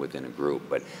within a group.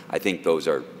 But I think those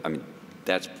are, I mean,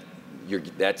 that's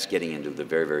getting into the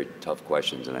very, very tough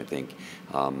questions, and I think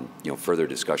you know, further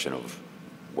discussion of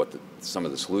what some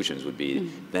of the solutions would be,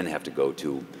 then have to go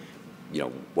to, you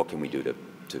know, what can we do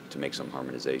to make some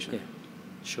harmonization. Yeah,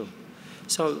 sure.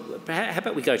 So how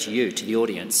about we go to you, to the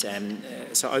audience, and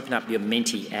so open up your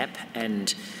Menti app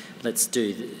and let's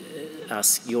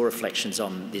ask your reflections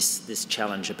on this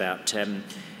challenge about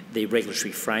the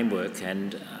regulatory framework.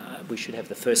 And we should have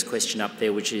the first question up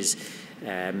there, which is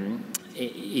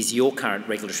your current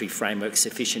regulatory framework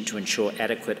sufficient to ensure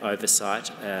adequate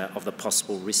oversight of the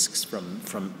possible risks from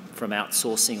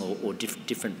outsourcing or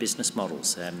different business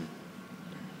models?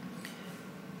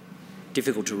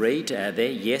 Difficult to read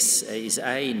there. Yes is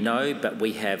A. No, but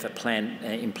we have a plan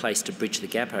in place to bridge the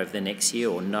gap over the next year,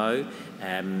 or no.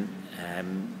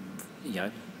 You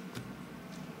know,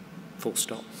 full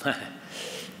stop.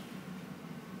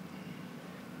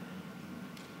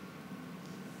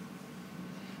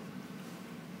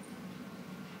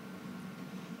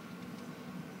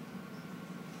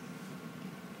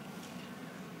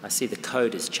 I see the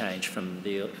code has changed from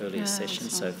the earlier session,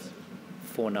 so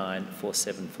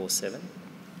 494747.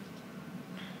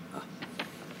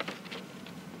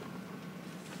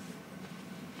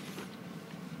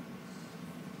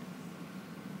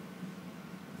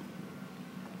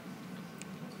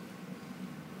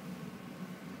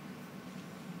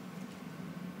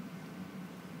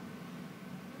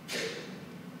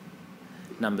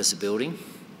 Numbers are building.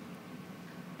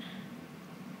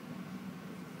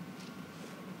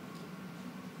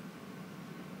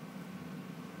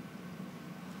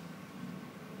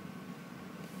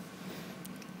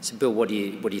 So, Bill, what do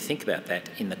you think about that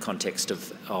in the context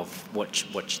of what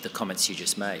the comments you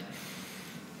just made?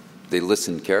 They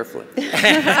listened carefully.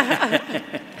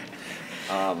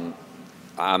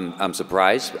 I'm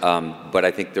surprised, but I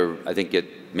think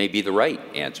it may be the right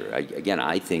answer. Again,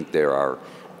 I think there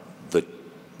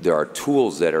are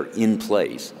tools that are in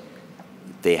place.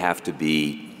 They have to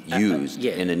be used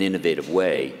in an innovative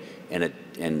way, and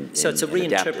So it's a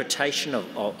reinterpretation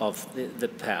adapt of the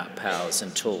powers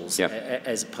and tools,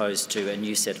 as opposed to a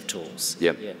new set of tools.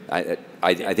 Yep. Yeah.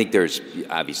 I think there's,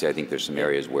 obviously, I think there's some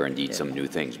areas where indeed some new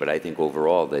things, but I think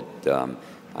overall that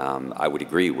I would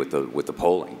agree with the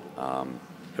polling.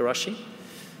 Hiroshi?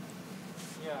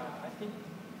 Yeah, I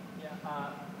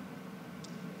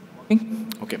think,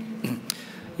 okay.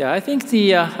 Yeah, I think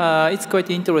it's quite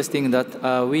interesting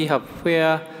that we have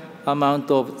fair amount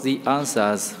of the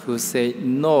answers who say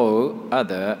no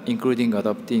other, including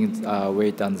adopting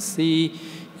wait and see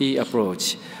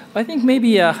approach. I think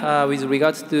maybe with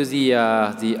regards to the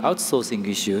outsourcing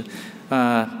issue,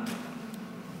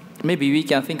 maybe we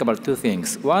can think about two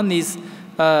things. One is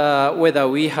whether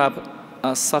we have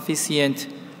a sufficient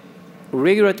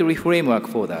regulatory framework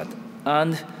for that,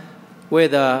 and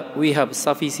whether we have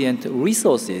sufficient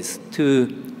resources to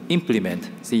implement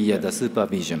the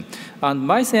supervision. And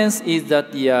my sense is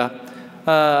that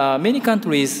many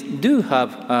countries do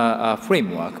have a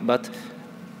framework, but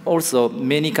also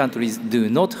many countries do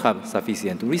not have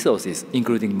sufficient resources,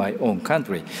 including my own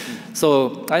country.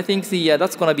 So I think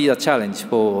that's going to be a challenge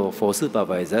for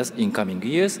supervisors in coming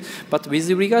years. But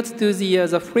with regards to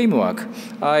the framework,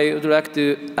 I would like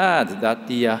to add that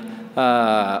the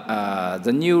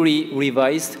newly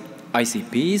revised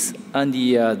ICPs and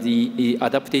the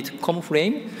adapted common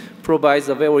frame provides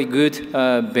a very good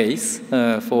base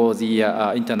for the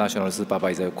international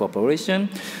supervisor cooperation.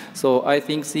 So I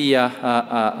think with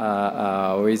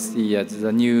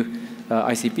the new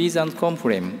ICPs and common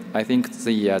frame, I think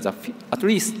at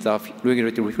least the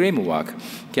regulatory framework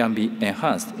can be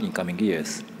enhanced in coming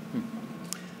years.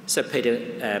 So Peter,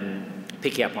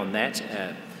 picking up on that,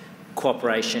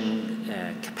 cooperation,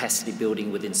 capacity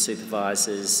building within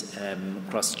supervisors,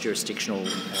 cross-jurisdictional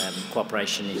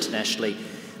cooperation internationally.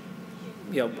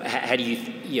 How do you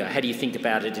think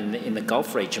about it in the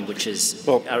Gulf region, which is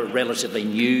a relatively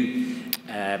new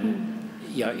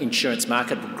insurance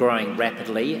market, growing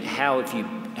rapidly? How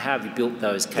have you built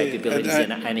those capabilities,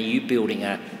 and are you building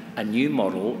a new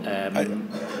model that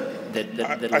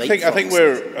I think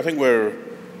we're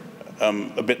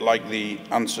a bit like the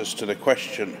answers to the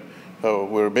question.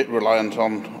 We're a bit reliant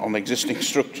on existing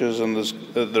structures, and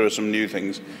there are some new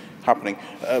things happening.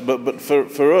 But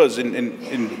for us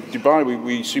in Dubai,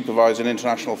 we supervise an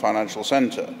international financial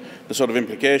centre. The sort of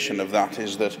implication of that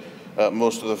is that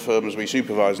most of the firms we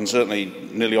supervise, and certainly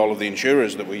nearly all of the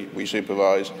insurers that we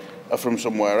supervise, are from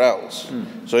somewhere else.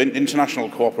 So international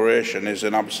cooperation is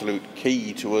an absolute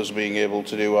key to us being able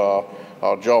to do our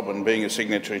job, and being a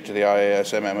signatory to the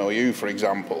IAIS MMOU, for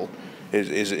example,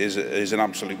 is an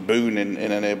absolute boon in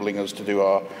enabling us to do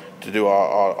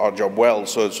our job well.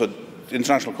 So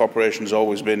international cooperation has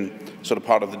always been sort of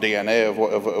part of the DNA of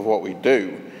what we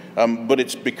do, but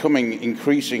it's becoming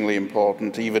increasingly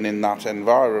important even in that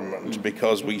environment,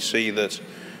 because we see that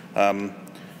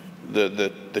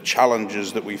the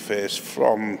challenges that we face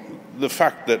from the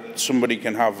fact that somebody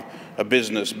can have a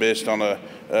business based on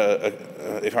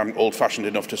if I'm old-fashioned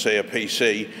enough to say, a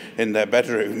PC in their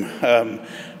bedroom.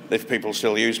 If people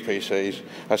still use PCs,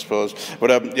 I suppose. But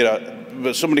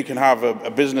but somebody can have a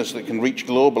business that can reach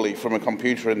globally from a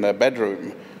computer in their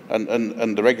bedroom,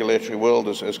 and the regulatory world,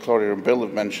 as Claudia and Bill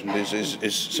have mentioned,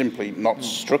 is simply not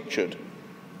structured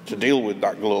to deal with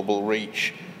that global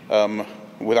reach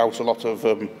without a lot of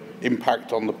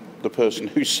impact on the person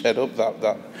who set up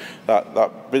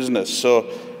that business. So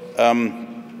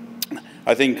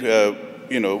I think.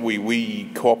 We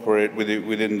cooperate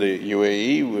within the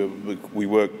UAE. We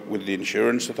work with the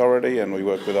insurance authority, and we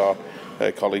work with our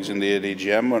colleagues in the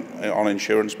ADGM on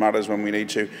insurance matters when we need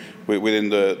to. Within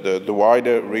the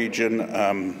wider region,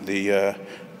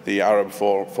 the Arab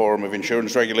Forum of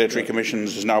Insurance Regulatory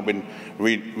Commissions has now been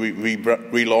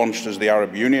relaunched as the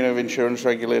Arab Union of Insurance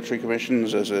Regulatory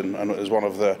Commissions, as one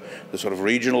of the sort of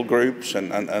regional groups,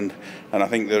 and I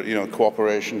think that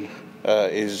cooperation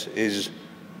is.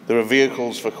 There are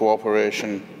vehicles for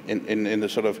cooperation in the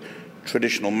sort of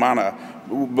traditional manner,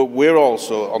 but we're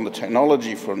also, on the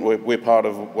technology front, we're part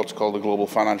of what's called the Global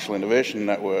Financial Innovation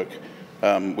Network,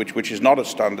 which is not a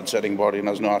standard-setting body and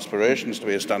has no aspirations to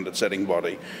be a standard-setting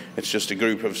body. It's just a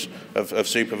group of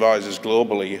supervisors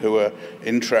globally who are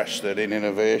interested in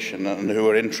innovation and who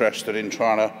are interested in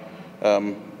trying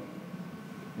to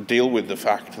deal with the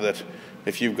fact that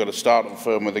if you've got a startup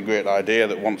firm with a great idea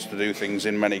that wants to do things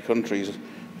in many countries,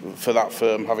 for that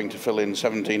firm having to fill in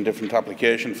 17 different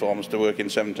application forms to work in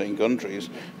 17 countries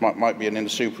might be an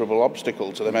insuperable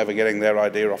obstacle to them ever getting their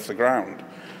idea off the ground.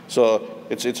 So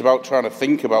it's about trying to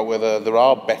think about whether there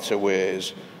are better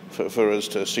ways for us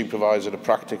to supervise at a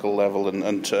practical level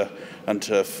and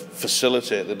to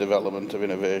facilitate the development of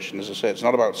innovation. As I say, it's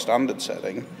not about standard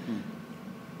setting,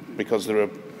 because there are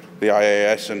the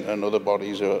IAIS and other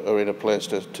bodies are in a place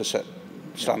to set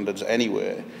standards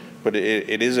anyway, but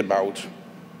it is about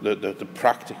the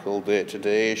practical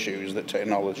day-to-day issues that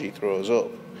technology throws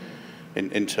up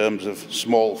in terms of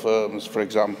small firms, for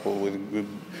example,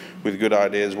 with good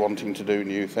ideas wanting to do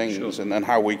new things, sure. and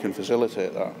how we can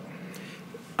facilitate that.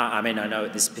 I mean, I know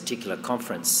at this particular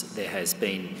conference there has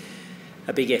been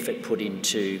a big effort put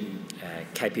into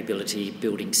capability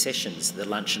building sessions, the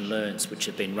lunch and learns, which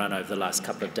have been run over the last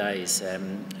couple of days.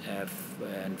 And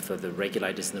for the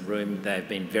regulators in the room, they've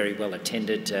been very well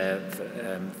attended.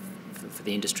 For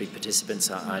the industry participants,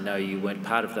 I know you weren't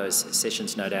part of those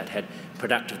sessions, no doubt had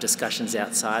productive discussions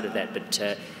outside of that,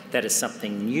 but that is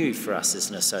something new for us as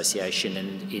an association,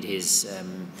 and it is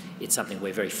it's something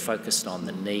we're very focused on,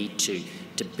 the need to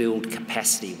build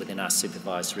capacity within our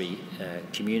supervisory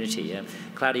community.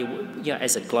 Claudia, you know,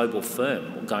 as a global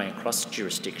firm going across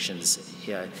jurisdictions,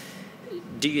 you know,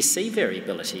 do you see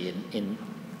variability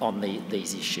on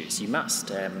these issues? You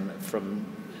must, from,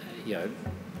 you know,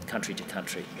 country to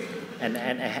country,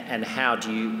 and how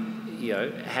do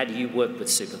you work with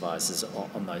supervisors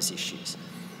on those issues?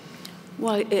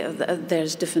 Well,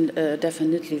 there's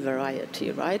definitely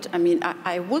variety, right? I mean,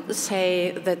 I would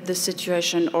say that the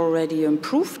situation already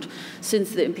improved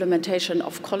since the implementation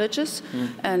of colleges,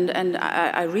 and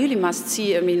I really must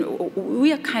see, I mean,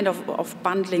 we are kind of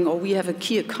bundling, or we have a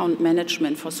key account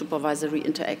management for supervisory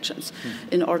interactions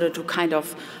in order to kind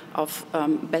of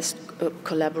best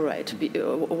collaborate.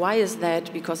 Why is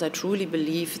that? Because I truly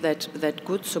believe that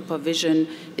good supervision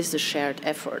is a shared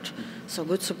effort. So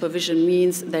good supervision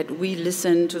means that we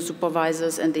listen to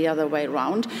supervisors and the other way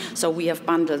around. So we have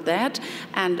bundled that.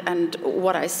 And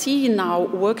what I see now,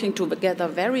 working together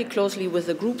very closely with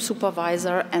the group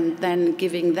supervisor and then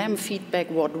giving them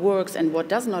feedback what works and what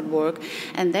does not work,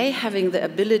 and they having the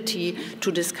ability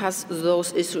to discuss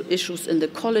those issues in the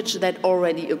college, that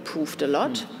already improved a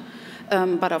lot.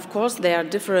 But of course, there are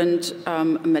different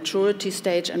maturity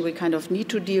stage, and we kind of need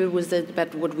to deal with it.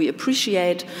 But what we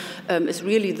appreciate is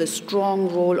really the strong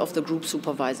role of the group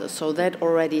supervisor. So that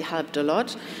already helped a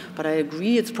lot. But I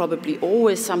agree, it's probably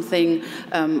always something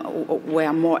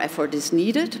where more effort is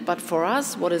needed. But for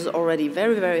us, what is already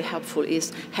very, very helpful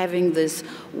is having this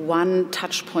one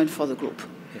touch point for the group.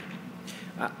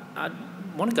 Yeah. I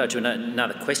want to go to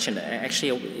another question,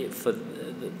 actually, for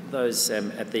those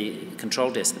at the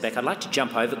control desk at the back. I'd like to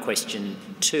jump over question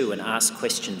 2 and ask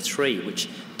question 3, which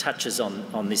touches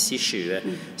on this issue.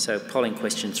 So polling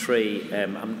question 3, I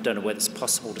don't know whether it's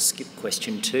possible to skip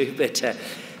question 2, but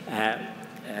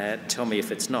tell me if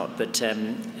it's not. But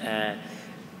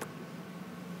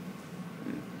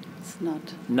it's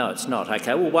not. No, it's not.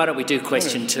 Okay. Well, why don't we do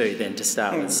question 2 then to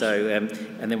start with? So and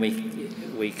then we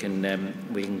can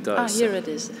go. Ah, here it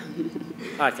is.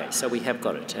 Okay. So we have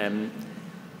got it.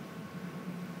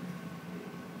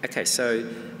 Okay, so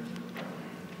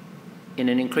in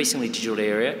an increasingly digital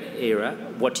era,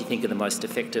 what do you think are the most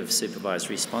effective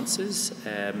supervisory responses?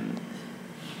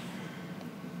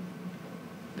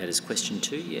 That is question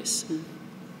 2, yes.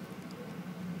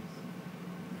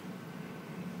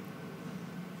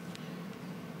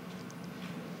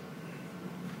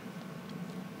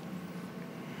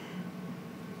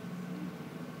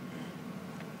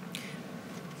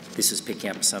 This was picking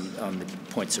up some on the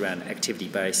points around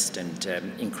activity-based and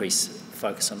increased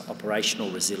focus on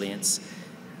operational resilience.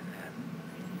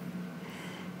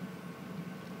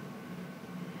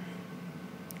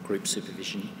 Group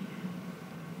supervision.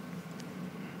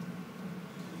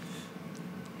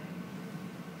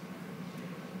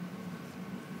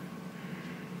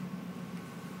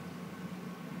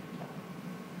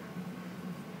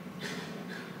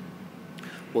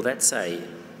 Well, that's a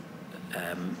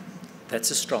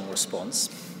strong response.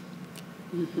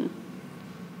 Mm-hmm.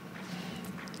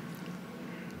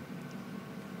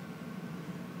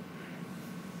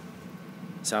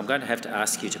 So I'm going to have to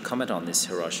ask you to comment on this,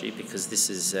 Hiroshi, because this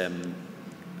is, I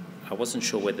wasn't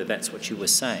sure whether that's what you were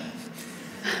saying.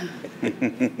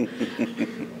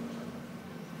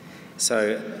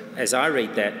 So as I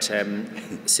read that,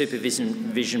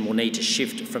 supervision will need to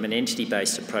shift from an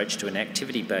entity-based approach to an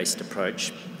activity-based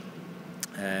approach,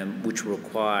 which will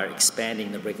require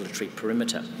expanding the regulatory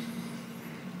perimeter.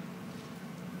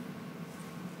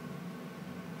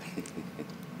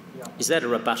 Is that a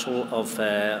rebuttal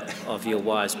of your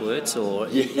wise words, or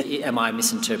am I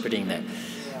misinterpreting that?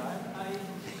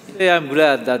 Today I'm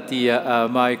glad that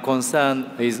my concern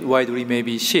is widely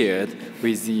maybe shared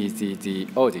with the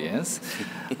audience.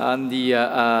 And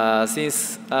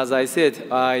since, as I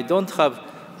said, I don't have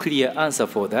clear answer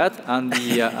for that, and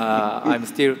I'm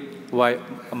still,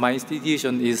 my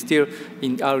institution is still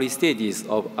in early stages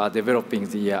of developing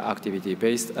the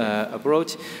activity-based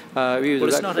approach. Well,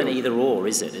 it's not an either-or,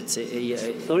 is it?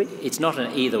 Sorry? It's not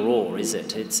an either-or, is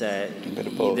it? It's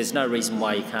there's no reason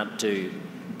why you can't do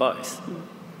both.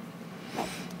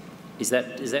 Is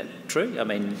that true? I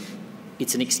mean,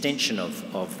 it's an extension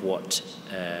of what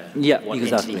exactly.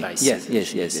 entity-based.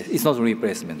 Yes. It's not a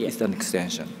replacement. It's an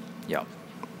extension. Yeah.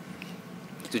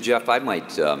 So Jeff, I might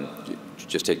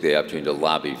just take the opportunity to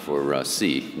lobby for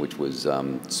C, which was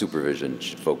supervision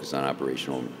should focus on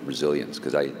operational resilience,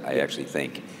 because I actually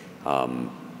think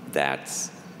that's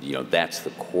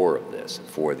the core of this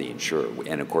for the insurer,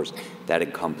 and of course that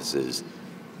encompasses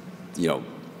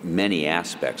many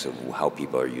aspects of how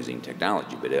people are using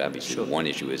technology. But obviously, the one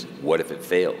issue is, what if it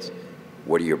fails?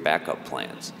 What are your backup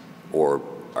plans? Or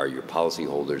are your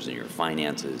policyholders and your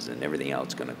finances and everything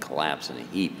else going to collapse in a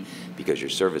heap because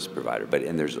your service provider?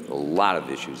 And there's a lot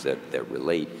of issues that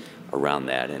relate around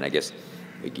that. And I guess,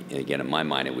 again, in my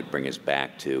mind, it would bring us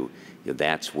back to,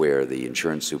 that's where the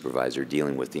insurance supervisor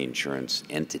dealing with the insurance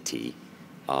entity,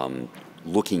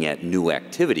 looking at new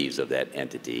activities of that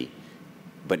entity,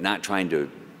 but not trying to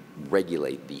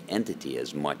regulate the entity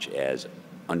as much as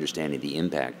understanding the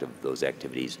impact of those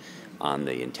activities on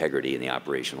the integrity and the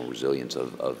operational resilience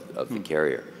of the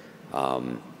carrier. How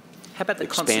about the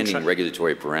expanding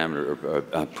regulatory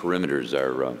perimeters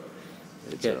are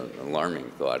it's an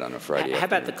alarming thought on a Friday. How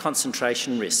about the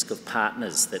concentration risk of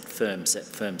partners that firms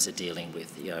are dealing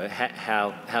with?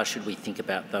 How should we think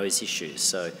about those issues?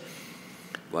 So,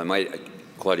 well, I might.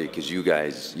 Claudia, because you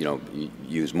guys,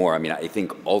 use more. I mean, I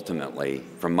think ultimately,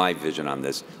 from my vision on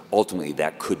this, ultimately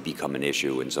that could become an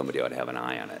issue and somebody ought to have an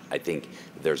eye on it. I think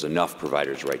there's enough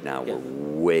providers right now. We're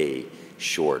way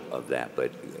short of that.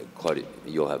 But Claudia,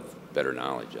 you'll have better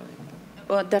knowledge, I think.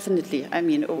 Well, definitely. I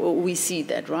mean, we see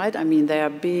that, right? I mean, there are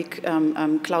big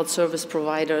cloud service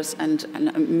providers, and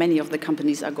many of the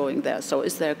companies are going there. So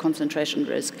is there a concentration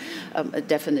risk?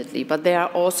 Definitely. But there are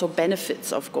also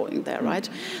benefits of going there, right?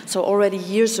 So already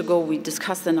years ago, we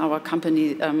discussed in our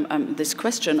company this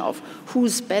question of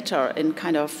who's better in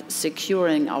kind of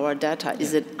securing our data.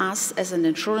 Is it us as an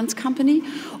insurance company,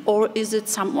 or is it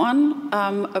someone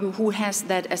who has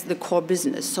that as the core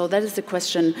business? So that is the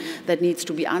question that needs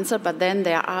to be answered. But then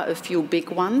there are a few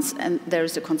big ones, and there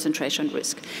is a concentration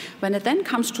risk. When it then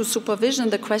comes to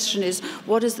supervision, the question is,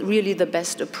 what is really the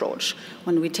best approach?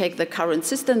 When we take the current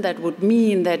system, that would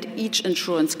mean that each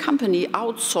insurance company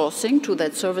outsourcing to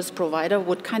that service provider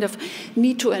would kind of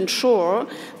need to ensure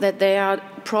that they are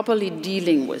properly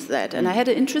dealing with that. And I had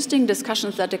an interesting discussion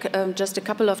that just a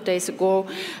couple of days ago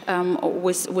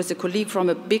with a colleague from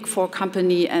a Big Four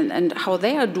company and how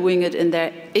they are doing it in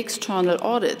their external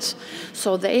audits.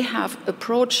 So they have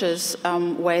approaches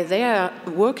where they are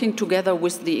working together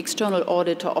with the external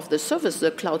auditor of the service,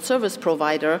 the cloud service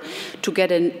provider, to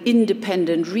get an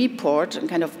independent report and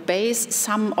kind of base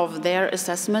some of their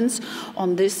assessments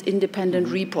on this independent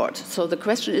report. So the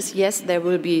question is, yes, there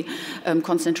will be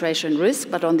concentration risk,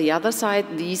 but on the other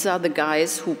side, these are the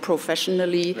guys who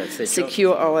professionally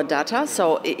secure our data.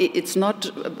 So it's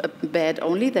not bad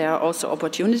only, there are also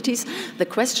opportunities. The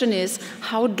question is,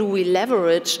 how do we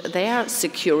leverage their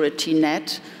security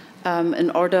net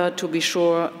in order to be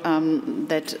sure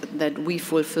that we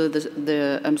fulfill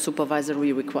the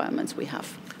supervisory requirements we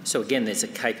have? So again, there's a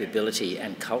capability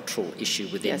and cultural issue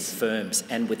within firms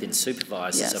and within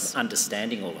supervisors of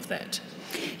understanding all of that.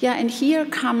 Yeah, and here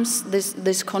comes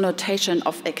this connotation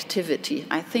of activity.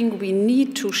 I think we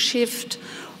need to shift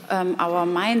our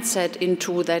mindset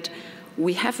into that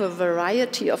we have a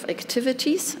variety of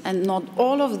activities, and not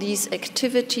all of these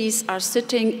activities are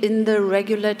sitting in the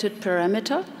regulated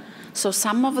parameter. So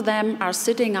some of them are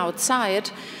sitting outside,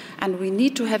 and we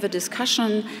need to have a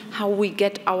discussion how we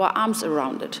get our arms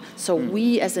around it. So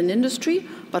we as an industry,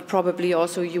 but probably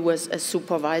also you as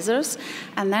supervisors,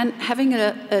 and then having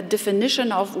a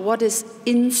definition of what is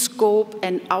in scope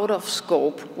and out of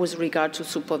scope with regard to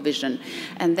supervision.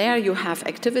 And there you have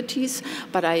activities,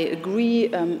 but I agree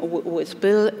with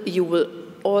Bill, you will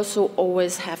also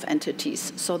always have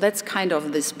entities. So that's kind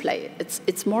of this play.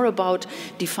 It's more about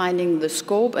defining the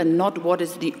scope and not what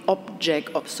is the object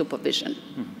of supervision.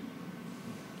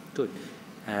 Good.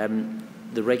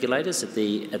 The regulators at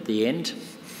the end.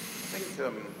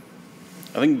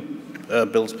 I think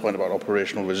Bill's point about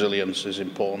operational resilience is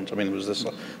important. I mean, it was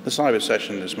the cyber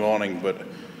session this morning, but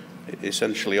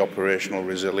essentially operational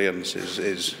resilience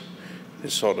is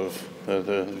sort of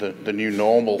the new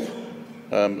normal,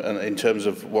 and in terms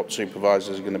of what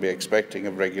supervisors are going to be expecting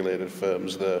of regulated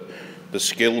firms, the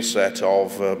skill set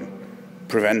of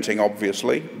preventing,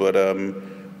 obviously, but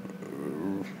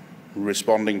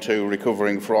responding to,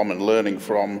 recovering from, and learning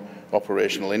from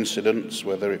operational incidents,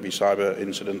 whether it be cyber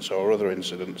incidents or other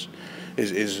incidents,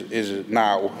 is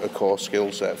now a core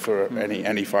skill set for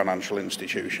any financial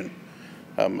institution.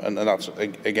 And that's,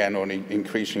 again, only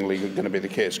increasingly going to be the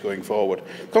case going forward.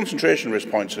 Concentration risk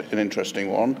point's an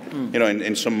interesting one. You know,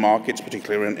 in some markets,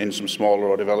 particularly in some smaller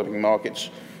or developing markets,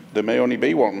 there may only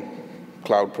be one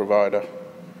cloud provider.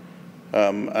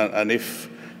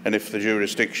 And if the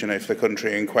jurisdiction, if the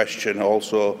country in question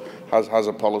also has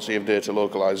a policy of data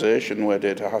localization, where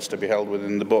data has to be held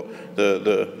within the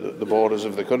borders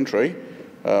of the country,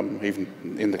 even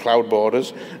in the cloud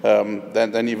borders,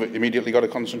 then you've immediately got a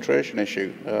concentration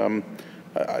issue.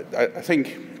 I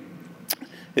think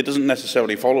it doesn't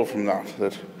necessarily follow from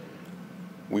that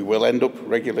we will end up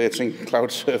regulating cloud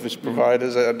service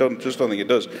providers. I just don't think it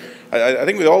does. I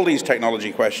think with all these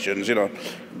technology questions, you know,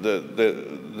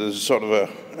 there's sort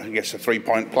of I guess a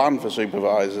three-point plan for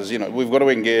supervisors. You know, we've got to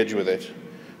engage with it.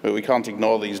 But we can't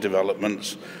ignore these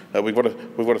developments. We've got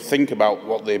to think about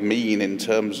what they mean in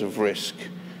terms of risk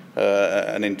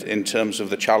and in terms of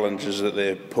the challenges that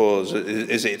they pose.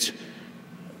 Is it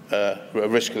a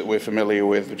risk that we're familiar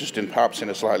with, just perhaps in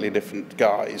a slightly different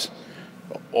guise?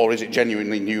 Or is it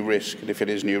genuinely new risk, and if it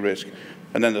is new risk?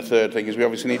 And then the third thing is we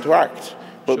obviously need to act.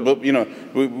 But you know,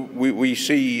 we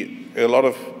see a lot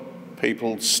of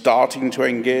people starting to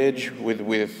engage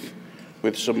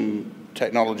with some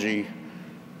technology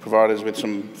providers, with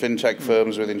some FinTech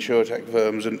firms, with insurtech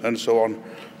firms, and so on.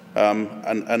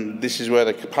 And this is where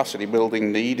the capacity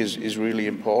building need is really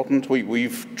important.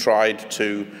 We've tried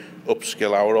to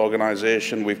upskill our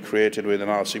organization. We've created within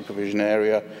our supervision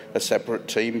area a separate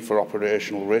team for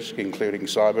operational risk, including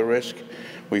cyber risk.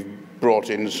 We've brought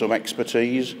in some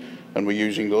expertise, and we're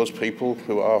using those people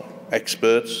who are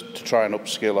experts to try and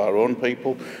upskill our own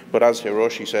people. But as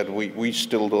Hiroshi said, we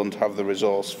still don't have the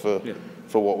resource for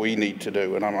what we need to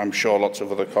do, and I'm sure lots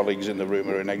of other colleagues in the room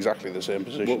are in exactly the same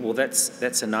position. Well,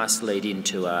 that's a nice lead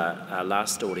into our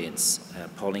last audience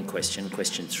polling question,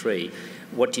 question 3.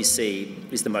 What do you see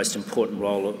is the most important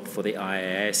role for the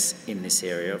IAIS in this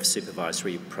area of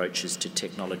supervisory approaches to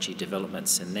technology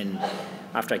developments? And then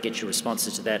after I get your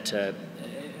responses to that,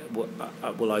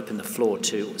 we'll open the floor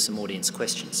to some audience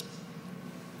questions.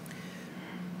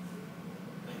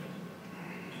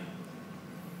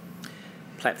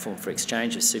 Platform for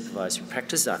exchange of supervisory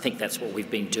practice. I think that's what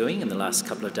we've been doing in the last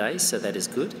couple of days, so that is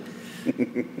good.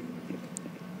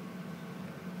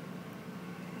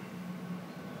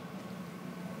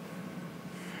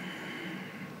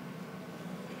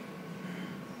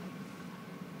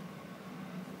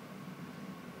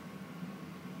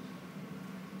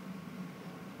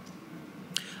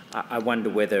 I wonder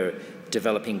whether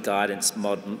developing guidance,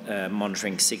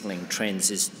 monitoring signalling trends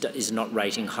is not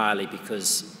rating highly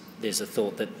because there's a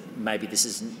thought that maybe this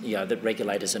is, you know, that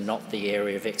regulators are not the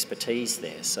area of expertise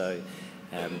there. So,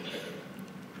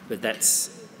 but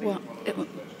that's... Well,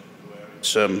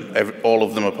 it's all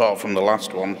of them apart from the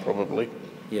last one, probably.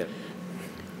 Yeah.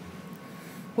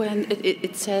 Well,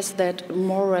 it says that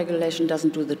more regulation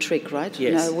doesn't do the trick, right?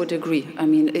 Yes. And I would agree. I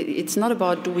mean, it's not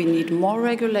about do we need more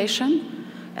regulation,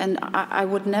 and I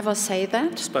would never say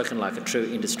that. Spoken like a true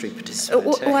industry participant.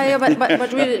 Well, yeah,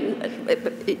 but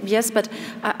really, yes, but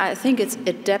I think it's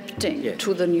adapting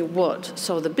to the new world.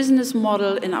 So the business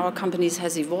model in our companies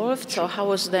has evolved, so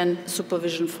how is then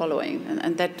supervision following?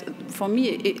 And that, for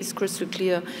me, is crystal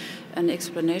clear an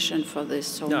explanation for this.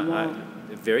 So no,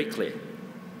 very clear.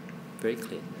 Very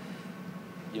clear.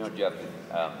 You know, Jeff,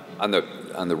 on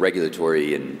the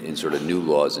regulatory and sort of new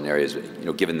laws and areas, you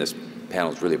know, given this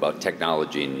panel is really about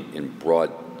technology in broad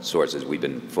sources, we've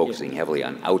been focusing heavily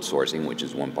on outsourcing, which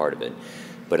is one part of it.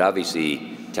 But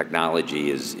obviously, technology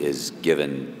is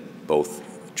given both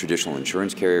traditional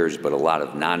insurance carriers, but a lot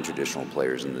of non-traditional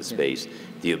players in the space,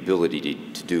 the ability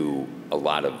to do a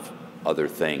lot of other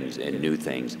things and new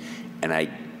things. And I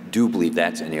do believe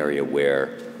that's an area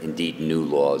where, indeed, new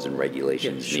laws and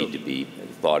regulations need to be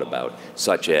thought about,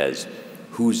 such as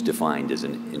who's defined as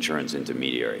an insurance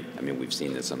intermediary. I mean, we've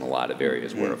seen this in a lot of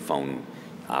areas where a phone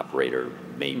operator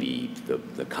may be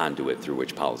the conduit through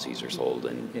which policies are sold,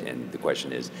 and the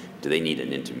question is, do they need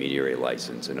an intermediary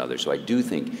license and others? So I do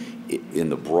think in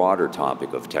the broader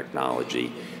topic of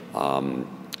technology,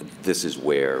 this is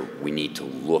where we need to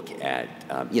look at,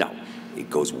 you know, it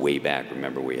goes way back.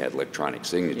 Remember, we had electronic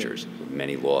signatures.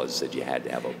 Many laws said you had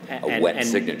to have a wet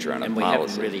signature on a policy. And we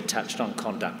haven't really touched on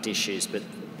conduct issues, but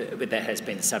that has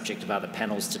been the subject of other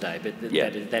panels today. But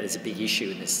that is a big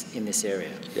issue in this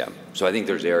area. Yeah. So I think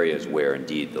there's areas where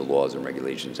indeed the laws and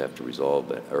regulations have to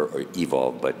resolve or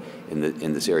evolve. But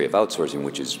in this area of outsourcing,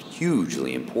 which is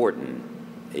hugely important,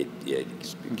 it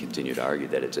continue to argue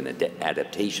that it's an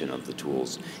adaptation of the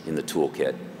tools in the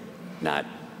toolkit, not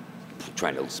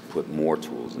trying to put more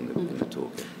tools in the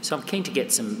toolkit. So I'm keen to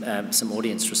get some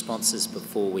audience responses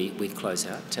before we close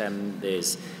out.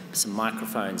 There's some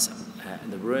microphones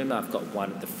in the room. I've got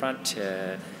one at the front,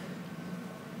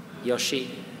 Yoshi,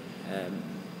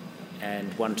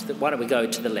 and one to the. Why don't we go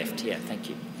to the left? Yeah, thank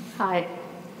you. Hi.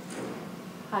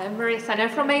 Hi, I'm Marissa, and I'm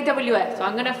from AWS, so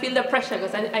I'm going to feel the pressure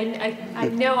because I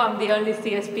know I'm the only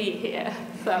CSP here.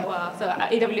 So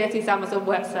AWS is Amazon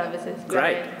Web Services.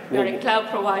 Great. We're a cloud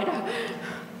provider.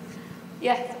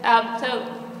 Yes,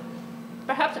 so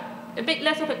perhaps a bit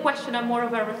less of a question and more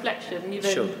of a reflection,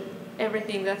 given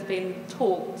everything that's been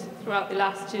talked throughout the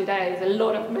last 2 days, a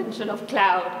lot of mention of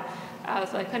cloud.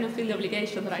 So I kind of feel the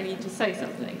obligation that I need to say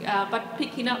something. But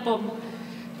picking up on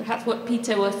perhaps what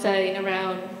Peter was saying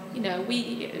around,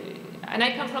 and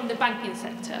I come from the banking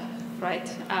sector, right,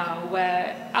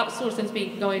 where outsourcing's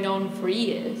been going on for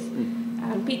years.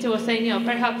 And Peter was saying,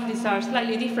 perhaps these are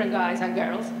slightly different guys and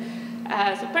girls.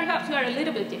 So perhaps we are a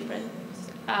little bit different.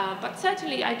 But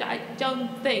certainly I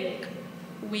don't think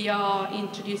we are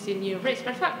introducing new risks.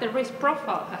 In fact, the risk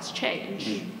profile has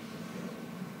changed,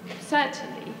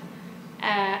 certainly.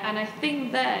 And I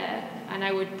think there, and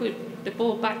I would put the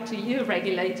ball back to you,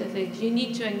 regulators, is you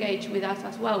need to engage with us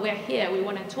as well. We're here, we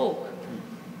want to talk.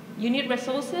 You need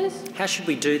resources. How should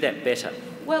we do that better?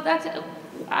 Well,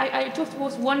 I just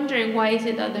was wondering why is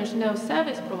it that there's no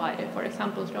service provider, for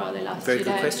example, throughout the last 2 days.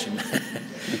 Very good question.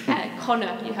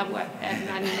 Connor, you have worked.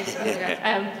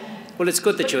 Well, it's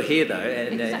good that you're here, though.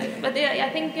 And, exactly. But I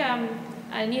think,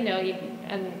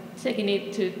 and taking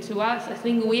it to us, I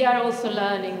think we are also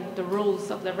learning the rules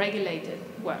of the regulated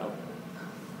world.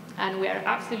 And we are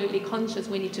absolutely conscious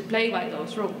we need to play by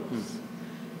those rules.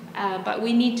 But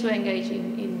we need to engage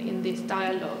in this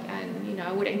dialogue. And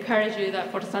I would encourage you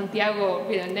that for Santiago,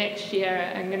 next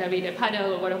year, I'm going to be in a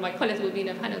panel, or one of my colleagues will be in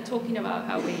a panel talking about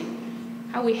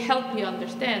how we help you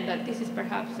understand that this is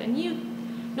perhaps a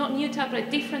not new type, but a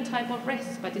different type of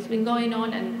risk, but it's been going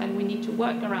on, and we need to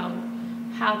work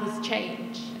around how this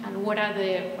change and what are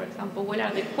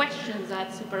the questions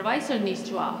that supervisor needs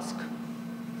to ask,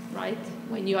 right,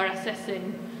 when you are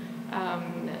assessing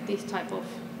this type of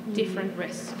different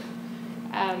risk.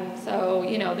 So,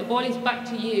 the ball is back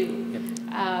to you.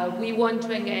 We want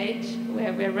to engage.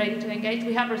 We're ready to engage.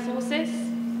 We have resources.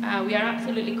 We are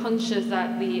absolutely conscious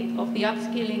of the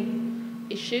upskilling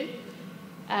issue.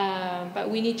 But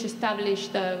we need to establish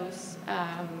those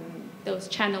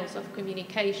channels of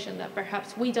communication that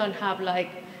perhaps we don't have,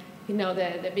 like,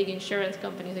 the big insurance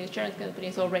companies. The insurance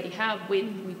companies already have with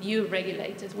you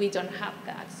regulators. We don't have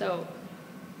that. So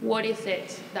what is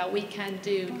it that we can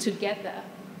do together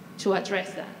to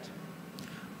address that?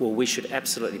 Well, we should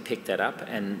absolutely pick that up,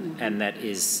 and that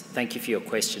is, thank you for your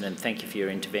question and thank you for your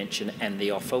intervention and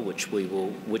the offer, which we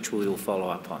will follow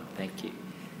up on. Thank you.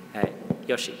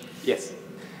 Yoshi. Yes.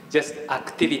 Just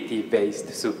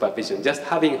activity-based supervision. Just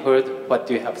having heard what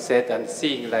you have said and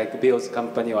seeing like Bill's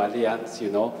company or Allianz,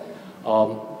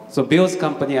 So Bill's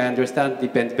company, I understand,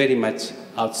 depend very much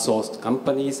outsourced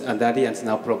companies, and Allianz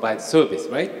now provides service,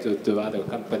 right, to other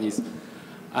companies.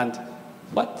 And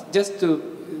just to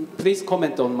please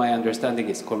comment on my understanding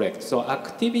is correct. So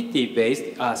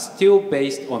activity-based are still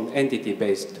based on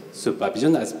entity-based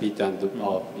supervision, as Peter and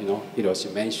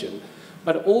Hiroshi mentioned.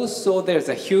 But also there's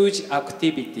a huge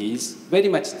activities very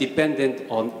much dependent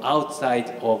on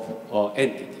outside of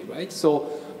entity, right?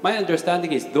 So my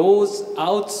understanding is those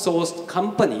outsourced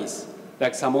companies,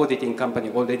 like some auditing company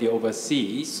already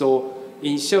overseas, so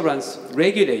insurance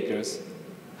regulators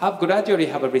gradually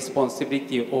have a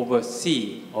responsibility to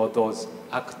oversee all those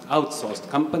outsourced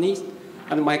companies.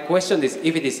 And my question is,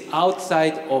 if it is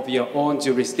outside of your own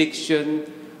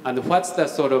jurisdiction, and what's the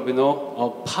sort of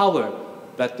power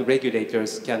that the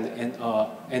regulators can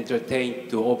entertain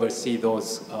to oversee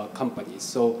those companies?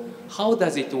 So how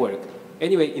does it work?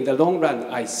 Anyway, in the long run,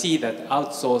 I see that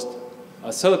outsourced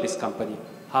service company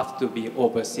have to be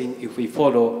overseen if we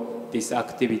follow this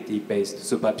activity-based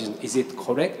supervision. Is it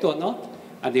correct or not?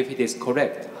 And if it is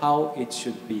correct, how it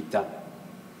should be done?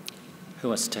 Who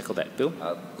wants to tackle that, Bill?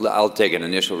 I'll take an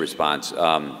initial response.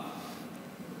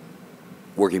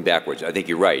 Working backwards, I think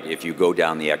you're right. If you go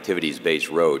down the activities-based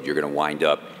road, you're going to wind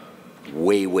up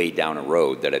way, way down a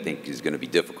road that I think is going to be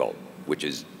difficult, which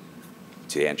is,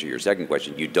 to answer your second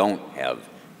question, you're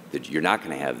not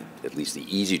going to have at least the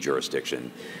easy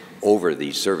jurisdiction over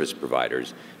these service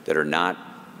providers that are not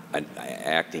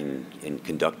acting and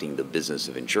conducting the business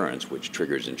of insurance, which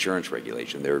triggers insurance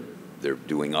regulation. They're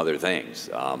doing other things.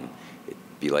 It'd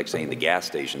be like saying the gas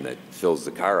station that fills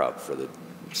the car up for the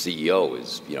CEO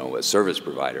is, you know, a service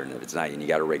provider, and if it's not, and you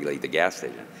got to regulate the gas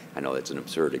station. I know that's an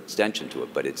absurd extension to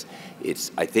it, but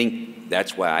I think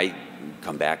that's why I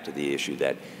come back to the issue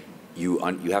that you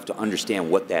have to understand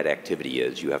what that activity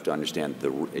is. You have to understand,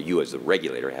 you as the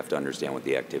regulator have to understand what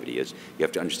the activity is. You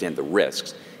have to understand the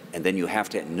risks, and then you have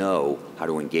to know how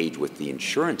to engage with the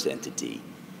insurance entity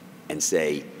and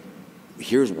say,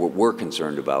 here's what we're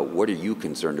concerned about. What are you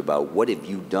concerned about? What have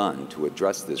you done to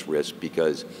address this risk?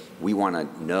 Because we want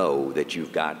to know that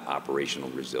you've got operational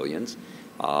resilience.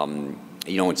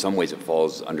 You know, in some ways it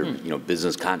falls under, you know,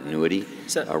 business continuity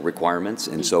requirements.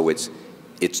 And so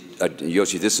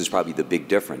Yoshi, this is probably the big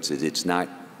difference, is it's not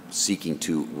seeking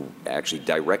to actually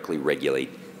directly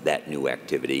regulate that new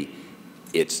activity.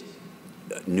 It's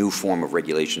a new form of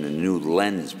regulation, a new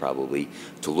lens probably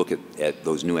to look at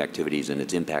those new activities and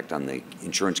its impact on the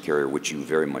insurance carrier, which you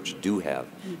very much do have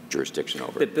jurisdiction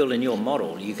over. But Bill, in your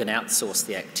model, you can outsource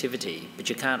the activity, but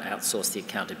you can't outsource the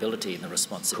accountability and the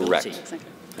responsibility. Correct.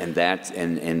 And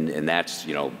that's,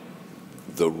 you know,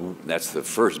 that's the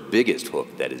first biggest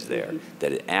hook that is there,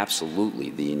 that it absolutely,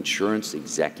 the insurance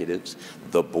executives,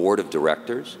 the board of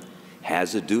directors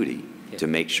has a duty to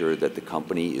make sure that the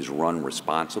company is run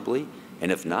responsibly,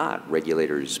 and if not,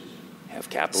 regulators have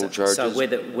capital charges. So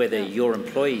whether your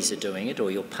employees are doing it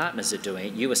or your partners are doing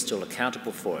it, you are still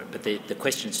accountable for it. But the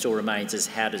question still remains is,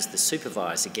 how does the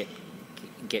supervisor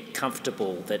get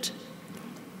comfortable that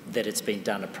it's been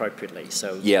done appropriately?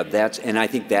 So yeah, and I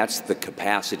think that's the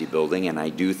capacity building, and I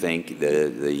do think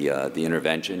the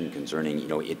intervention concerning, you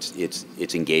know,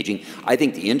 it's engaging. I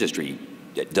think the industry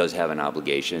does have an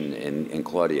obligation, and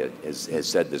Claudia has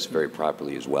said this very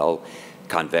properly as well.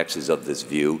 Convex is of this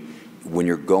view. When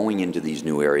you're going into these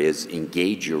new areas,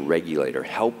 engage your regulator,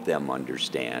 help them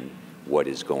understand what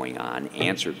is going on,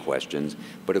 answer questions,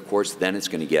 but of course then it's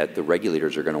going to the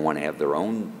regulators are going to want to have their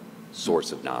own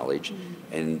source of knowledge,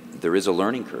 and there is a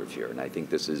learning curve here, and I think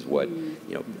this is what,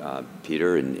 you know,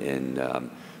 Peter and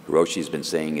Hiroshi has been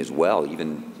saying as well.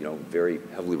 Even, you know, very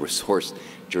heavily resourced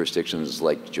jurisdictions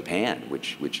like Japan,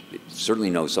 which certainly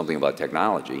knows something about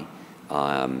technology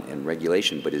and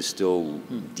regulation, but is still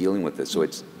dealing with this. So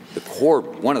it's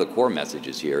one of the core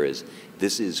messages here is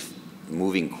this is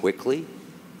moving quickly,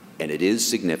 and it is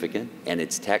significant, and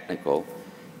it's technical,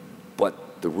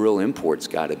 but the real import's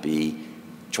got to be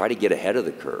try to get ahead of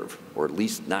the curve, or at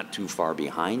least not too far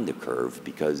behind the curve,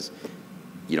 because,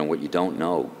 you know, what you don't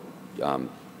know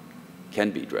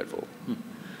can be dreadful.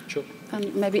 Sure.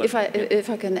 Maybe if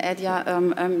I can add,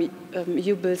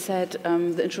 you, Bill, said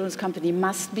the insurance company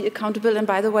must be accountable, and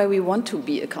by the way, we want to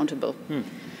be accountable.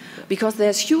 Because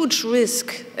there's huge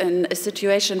risk in a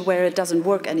situation where it doesn't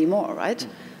work anymore, right?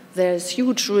 There's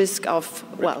huge risk of,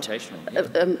 well,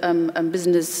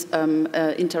 business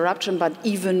interruption, but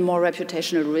even more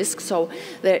reputational risk. So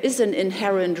there is an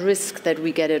inherent risk that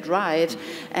we get it right.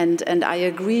 And I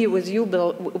agree with you,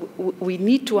 Bill. We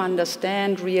need to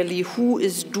understand really who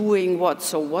is doing what.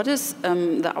 So what is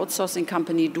the outsourcing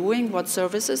company doing? What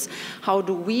services? How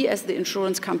do we as the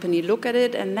insurance company look at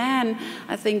it? And then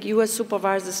I think you as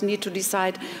supervisors need to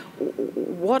decide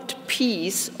what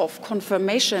piece of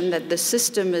confirmation that the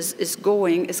system is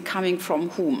coming from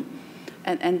whom.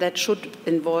 And that should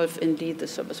involve, indeed, the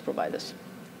service providers.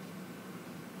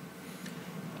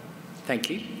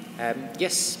 Thank you.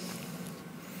 Yes.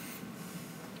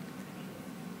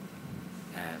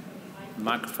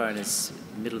 Microphone is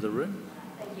middle of the room.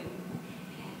 Thank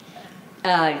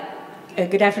you.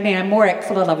 Good afternoon. I'm Morik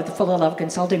Fullilove with the Fullilove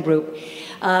Consulting Group.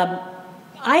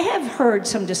 I have heard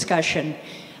some discussion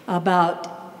about,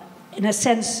 in a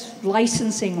sense,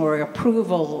 licensing or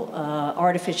approval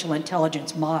artificial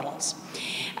intelligence models.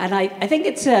 And I think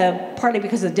it's partly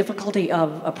because of the difficulty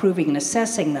of approving and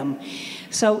assessing them.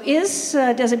 So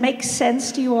does it make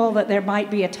sense to you all that there might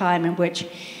be a time in which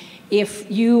if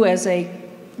you as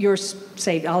your,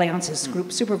 say, Allianz's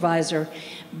group supervisor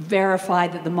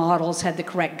verified that the models had the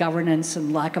correct governance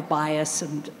and lack of bias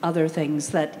and other things,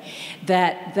 that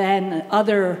then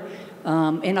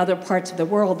in other parts of the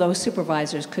world, those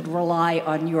supervisors could rely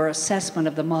on your assessment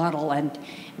of the model and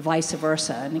vice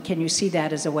versa? And can you see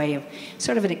that as a way of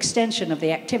sort of an extension of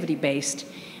the activity-based,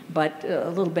 but a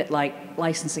little bit like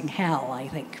licensing hell, I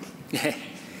think?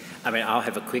 I mean, I'll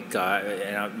have a quick go.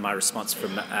 And my response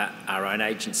from our own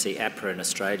agency, APRA in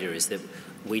Australia, is that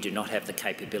we do not have the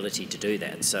capability to do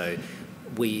that. So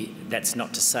that's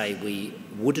not to say we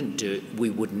wouldn't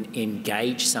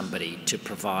engage somebody to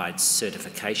provide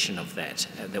certification of that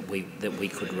that we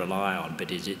could rely on,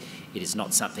 but it is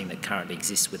not something that currently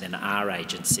exists within our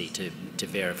agency to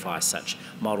verify such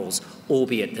models,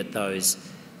 albeit that those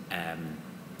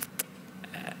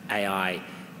AI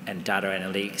and data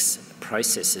analytics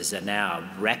processes are now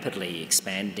rapidly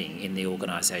expanding in the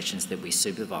organisations that we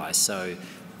supervise. So,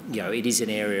 it is an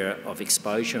area of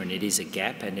exposure and it is a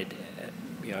gap, and it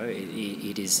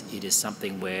is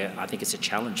something where I think it's a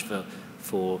challenge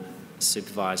for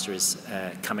supervisors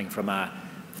coming from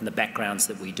the backgrounds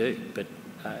that we do. But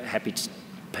happy to,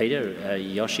 Peter,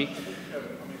 Yoshi. In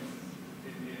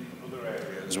other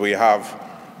areas, we have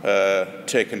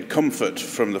taken comfort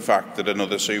from the fact that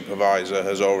another supervisor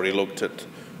has already looked at,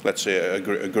 let's say, a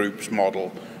group's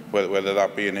model, whether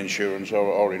that be in insurance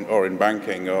or in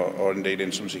banking or indeed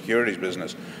in some securities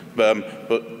business.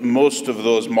 But most of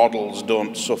those models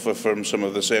don't suffer from some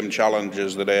of the same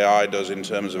challenges that AI does in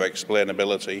terms of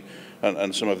explainability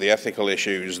and some of the ethical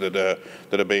issues that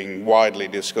are being widely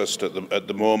discussed at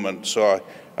the moment. So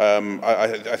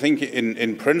I think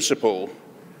in principle,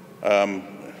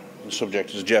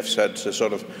 subject, as Jeff said, to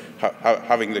sort of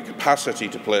having the capacity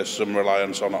to place some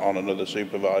reliance on another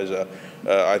supervisor,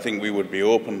 I think we would be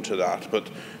open to that. But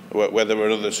whether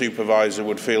another supervisor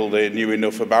would feel they knew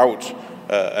enough about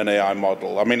an AI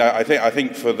model, I mean, I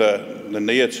think for the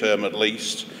near term at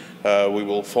least, we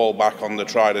will fall back on the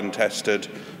tried and tested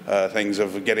things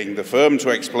of getting the firm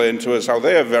to explain to us how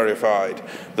they have verified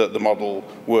that the model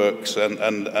works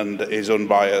and is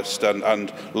unbiased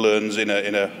and learns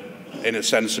in a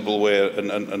sensible way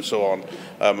and so on,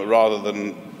 rather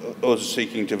than us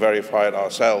seeking to verify it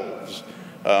ourselves.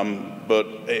 But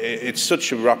it's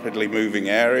such a rapidly moving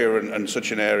area and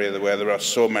such an area where there are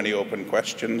so many open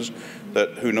questions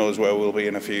that who knows where we'll be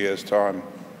in a few years' time.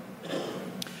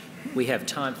 We have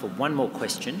time for one more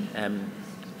question.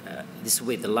 This will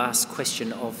be the last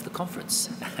question of the conference.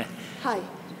 Hi.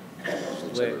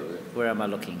 Where am I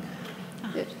looking?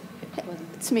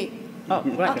 It's me. Oh,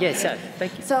 right, yes,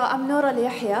 thank you. So I'm Noor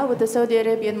Al-Yahya with the Saudi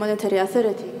Arabian Monetary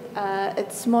Authority.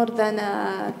 It's more than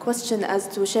a question as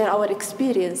to share our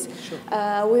experience.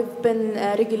 Sure. We've been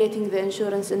regulating the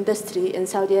insurance industry in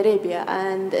Saudi Arabia,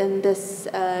 and in this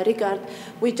regard,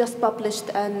 we just published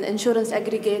an insurance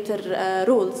aggregator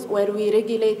rules where we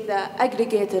regulate the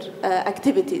aggregator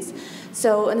activities.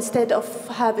 So instead of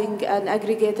having an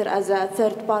aggregator as a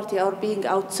third party or being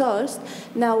outsourced,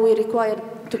 now we require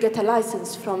to get a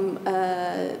license from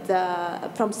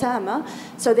SAMA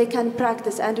so they can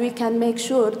practice, and we can make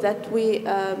sure that we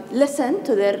listen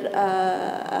to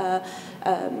their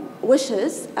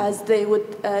wishes as they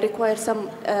would require some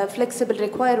flexible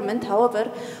requirement.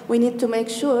 However, we need to make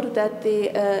sure that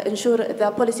the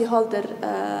policyholder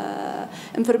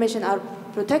information are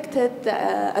protected, the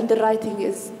underwriting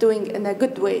is doing in a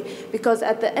good way, because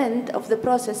at the end of the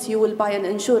process you will buy an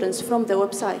insurance from the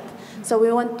website. So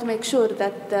we want to make sure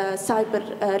that the cyber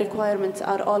requirements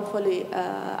are all fully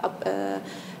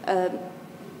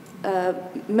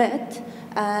met,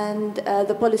 and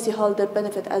the policyholder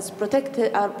benefit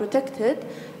are protected,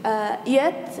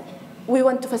 yet we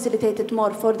want to facilitate it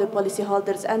more for the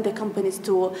policyholders and the companies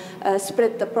to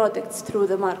spread the products through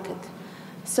the market.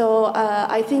 So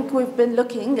I think we've been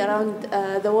looking around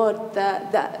the world.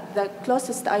 The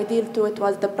closest ideal to it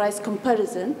was the price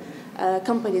comparison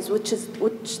companies, which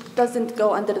doesn't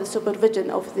go under the supervision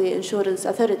of the insurance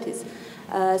authorities.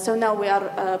 So now we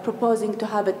are proposing to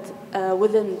have it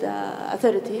within the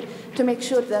authority to make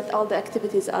sure that all the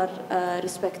activities are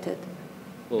respected.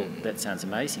 Well, that sounds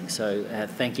amazing. So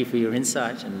thank you for your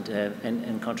insight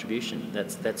and contribution.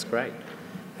 That's great.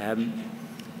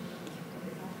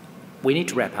 We need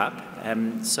to wrap up.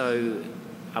 So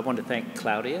I want to thank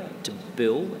Claudia, to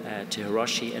Bill, to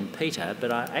Hiroshi and Peter,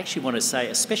 but I actually want to say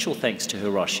a special thanks to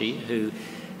Hiroshi, who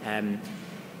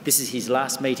this is his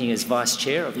last meeting as Vice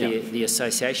Chair of the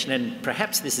association, and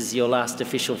perhaps this is your last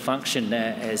official function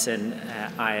as an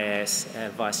IAIS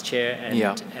Vice Chair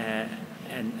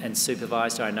and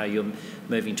Supervisor. I know you're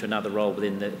moving to another role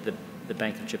within the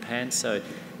Bank of Japan, so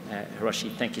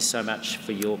Hiroshi, thank you so much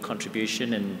for your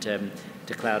contribution, and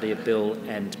to Claudia, Bill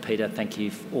and Peter, thank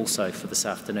you also for this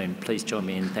afternoon. Please join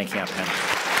me in thanking our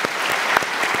panel.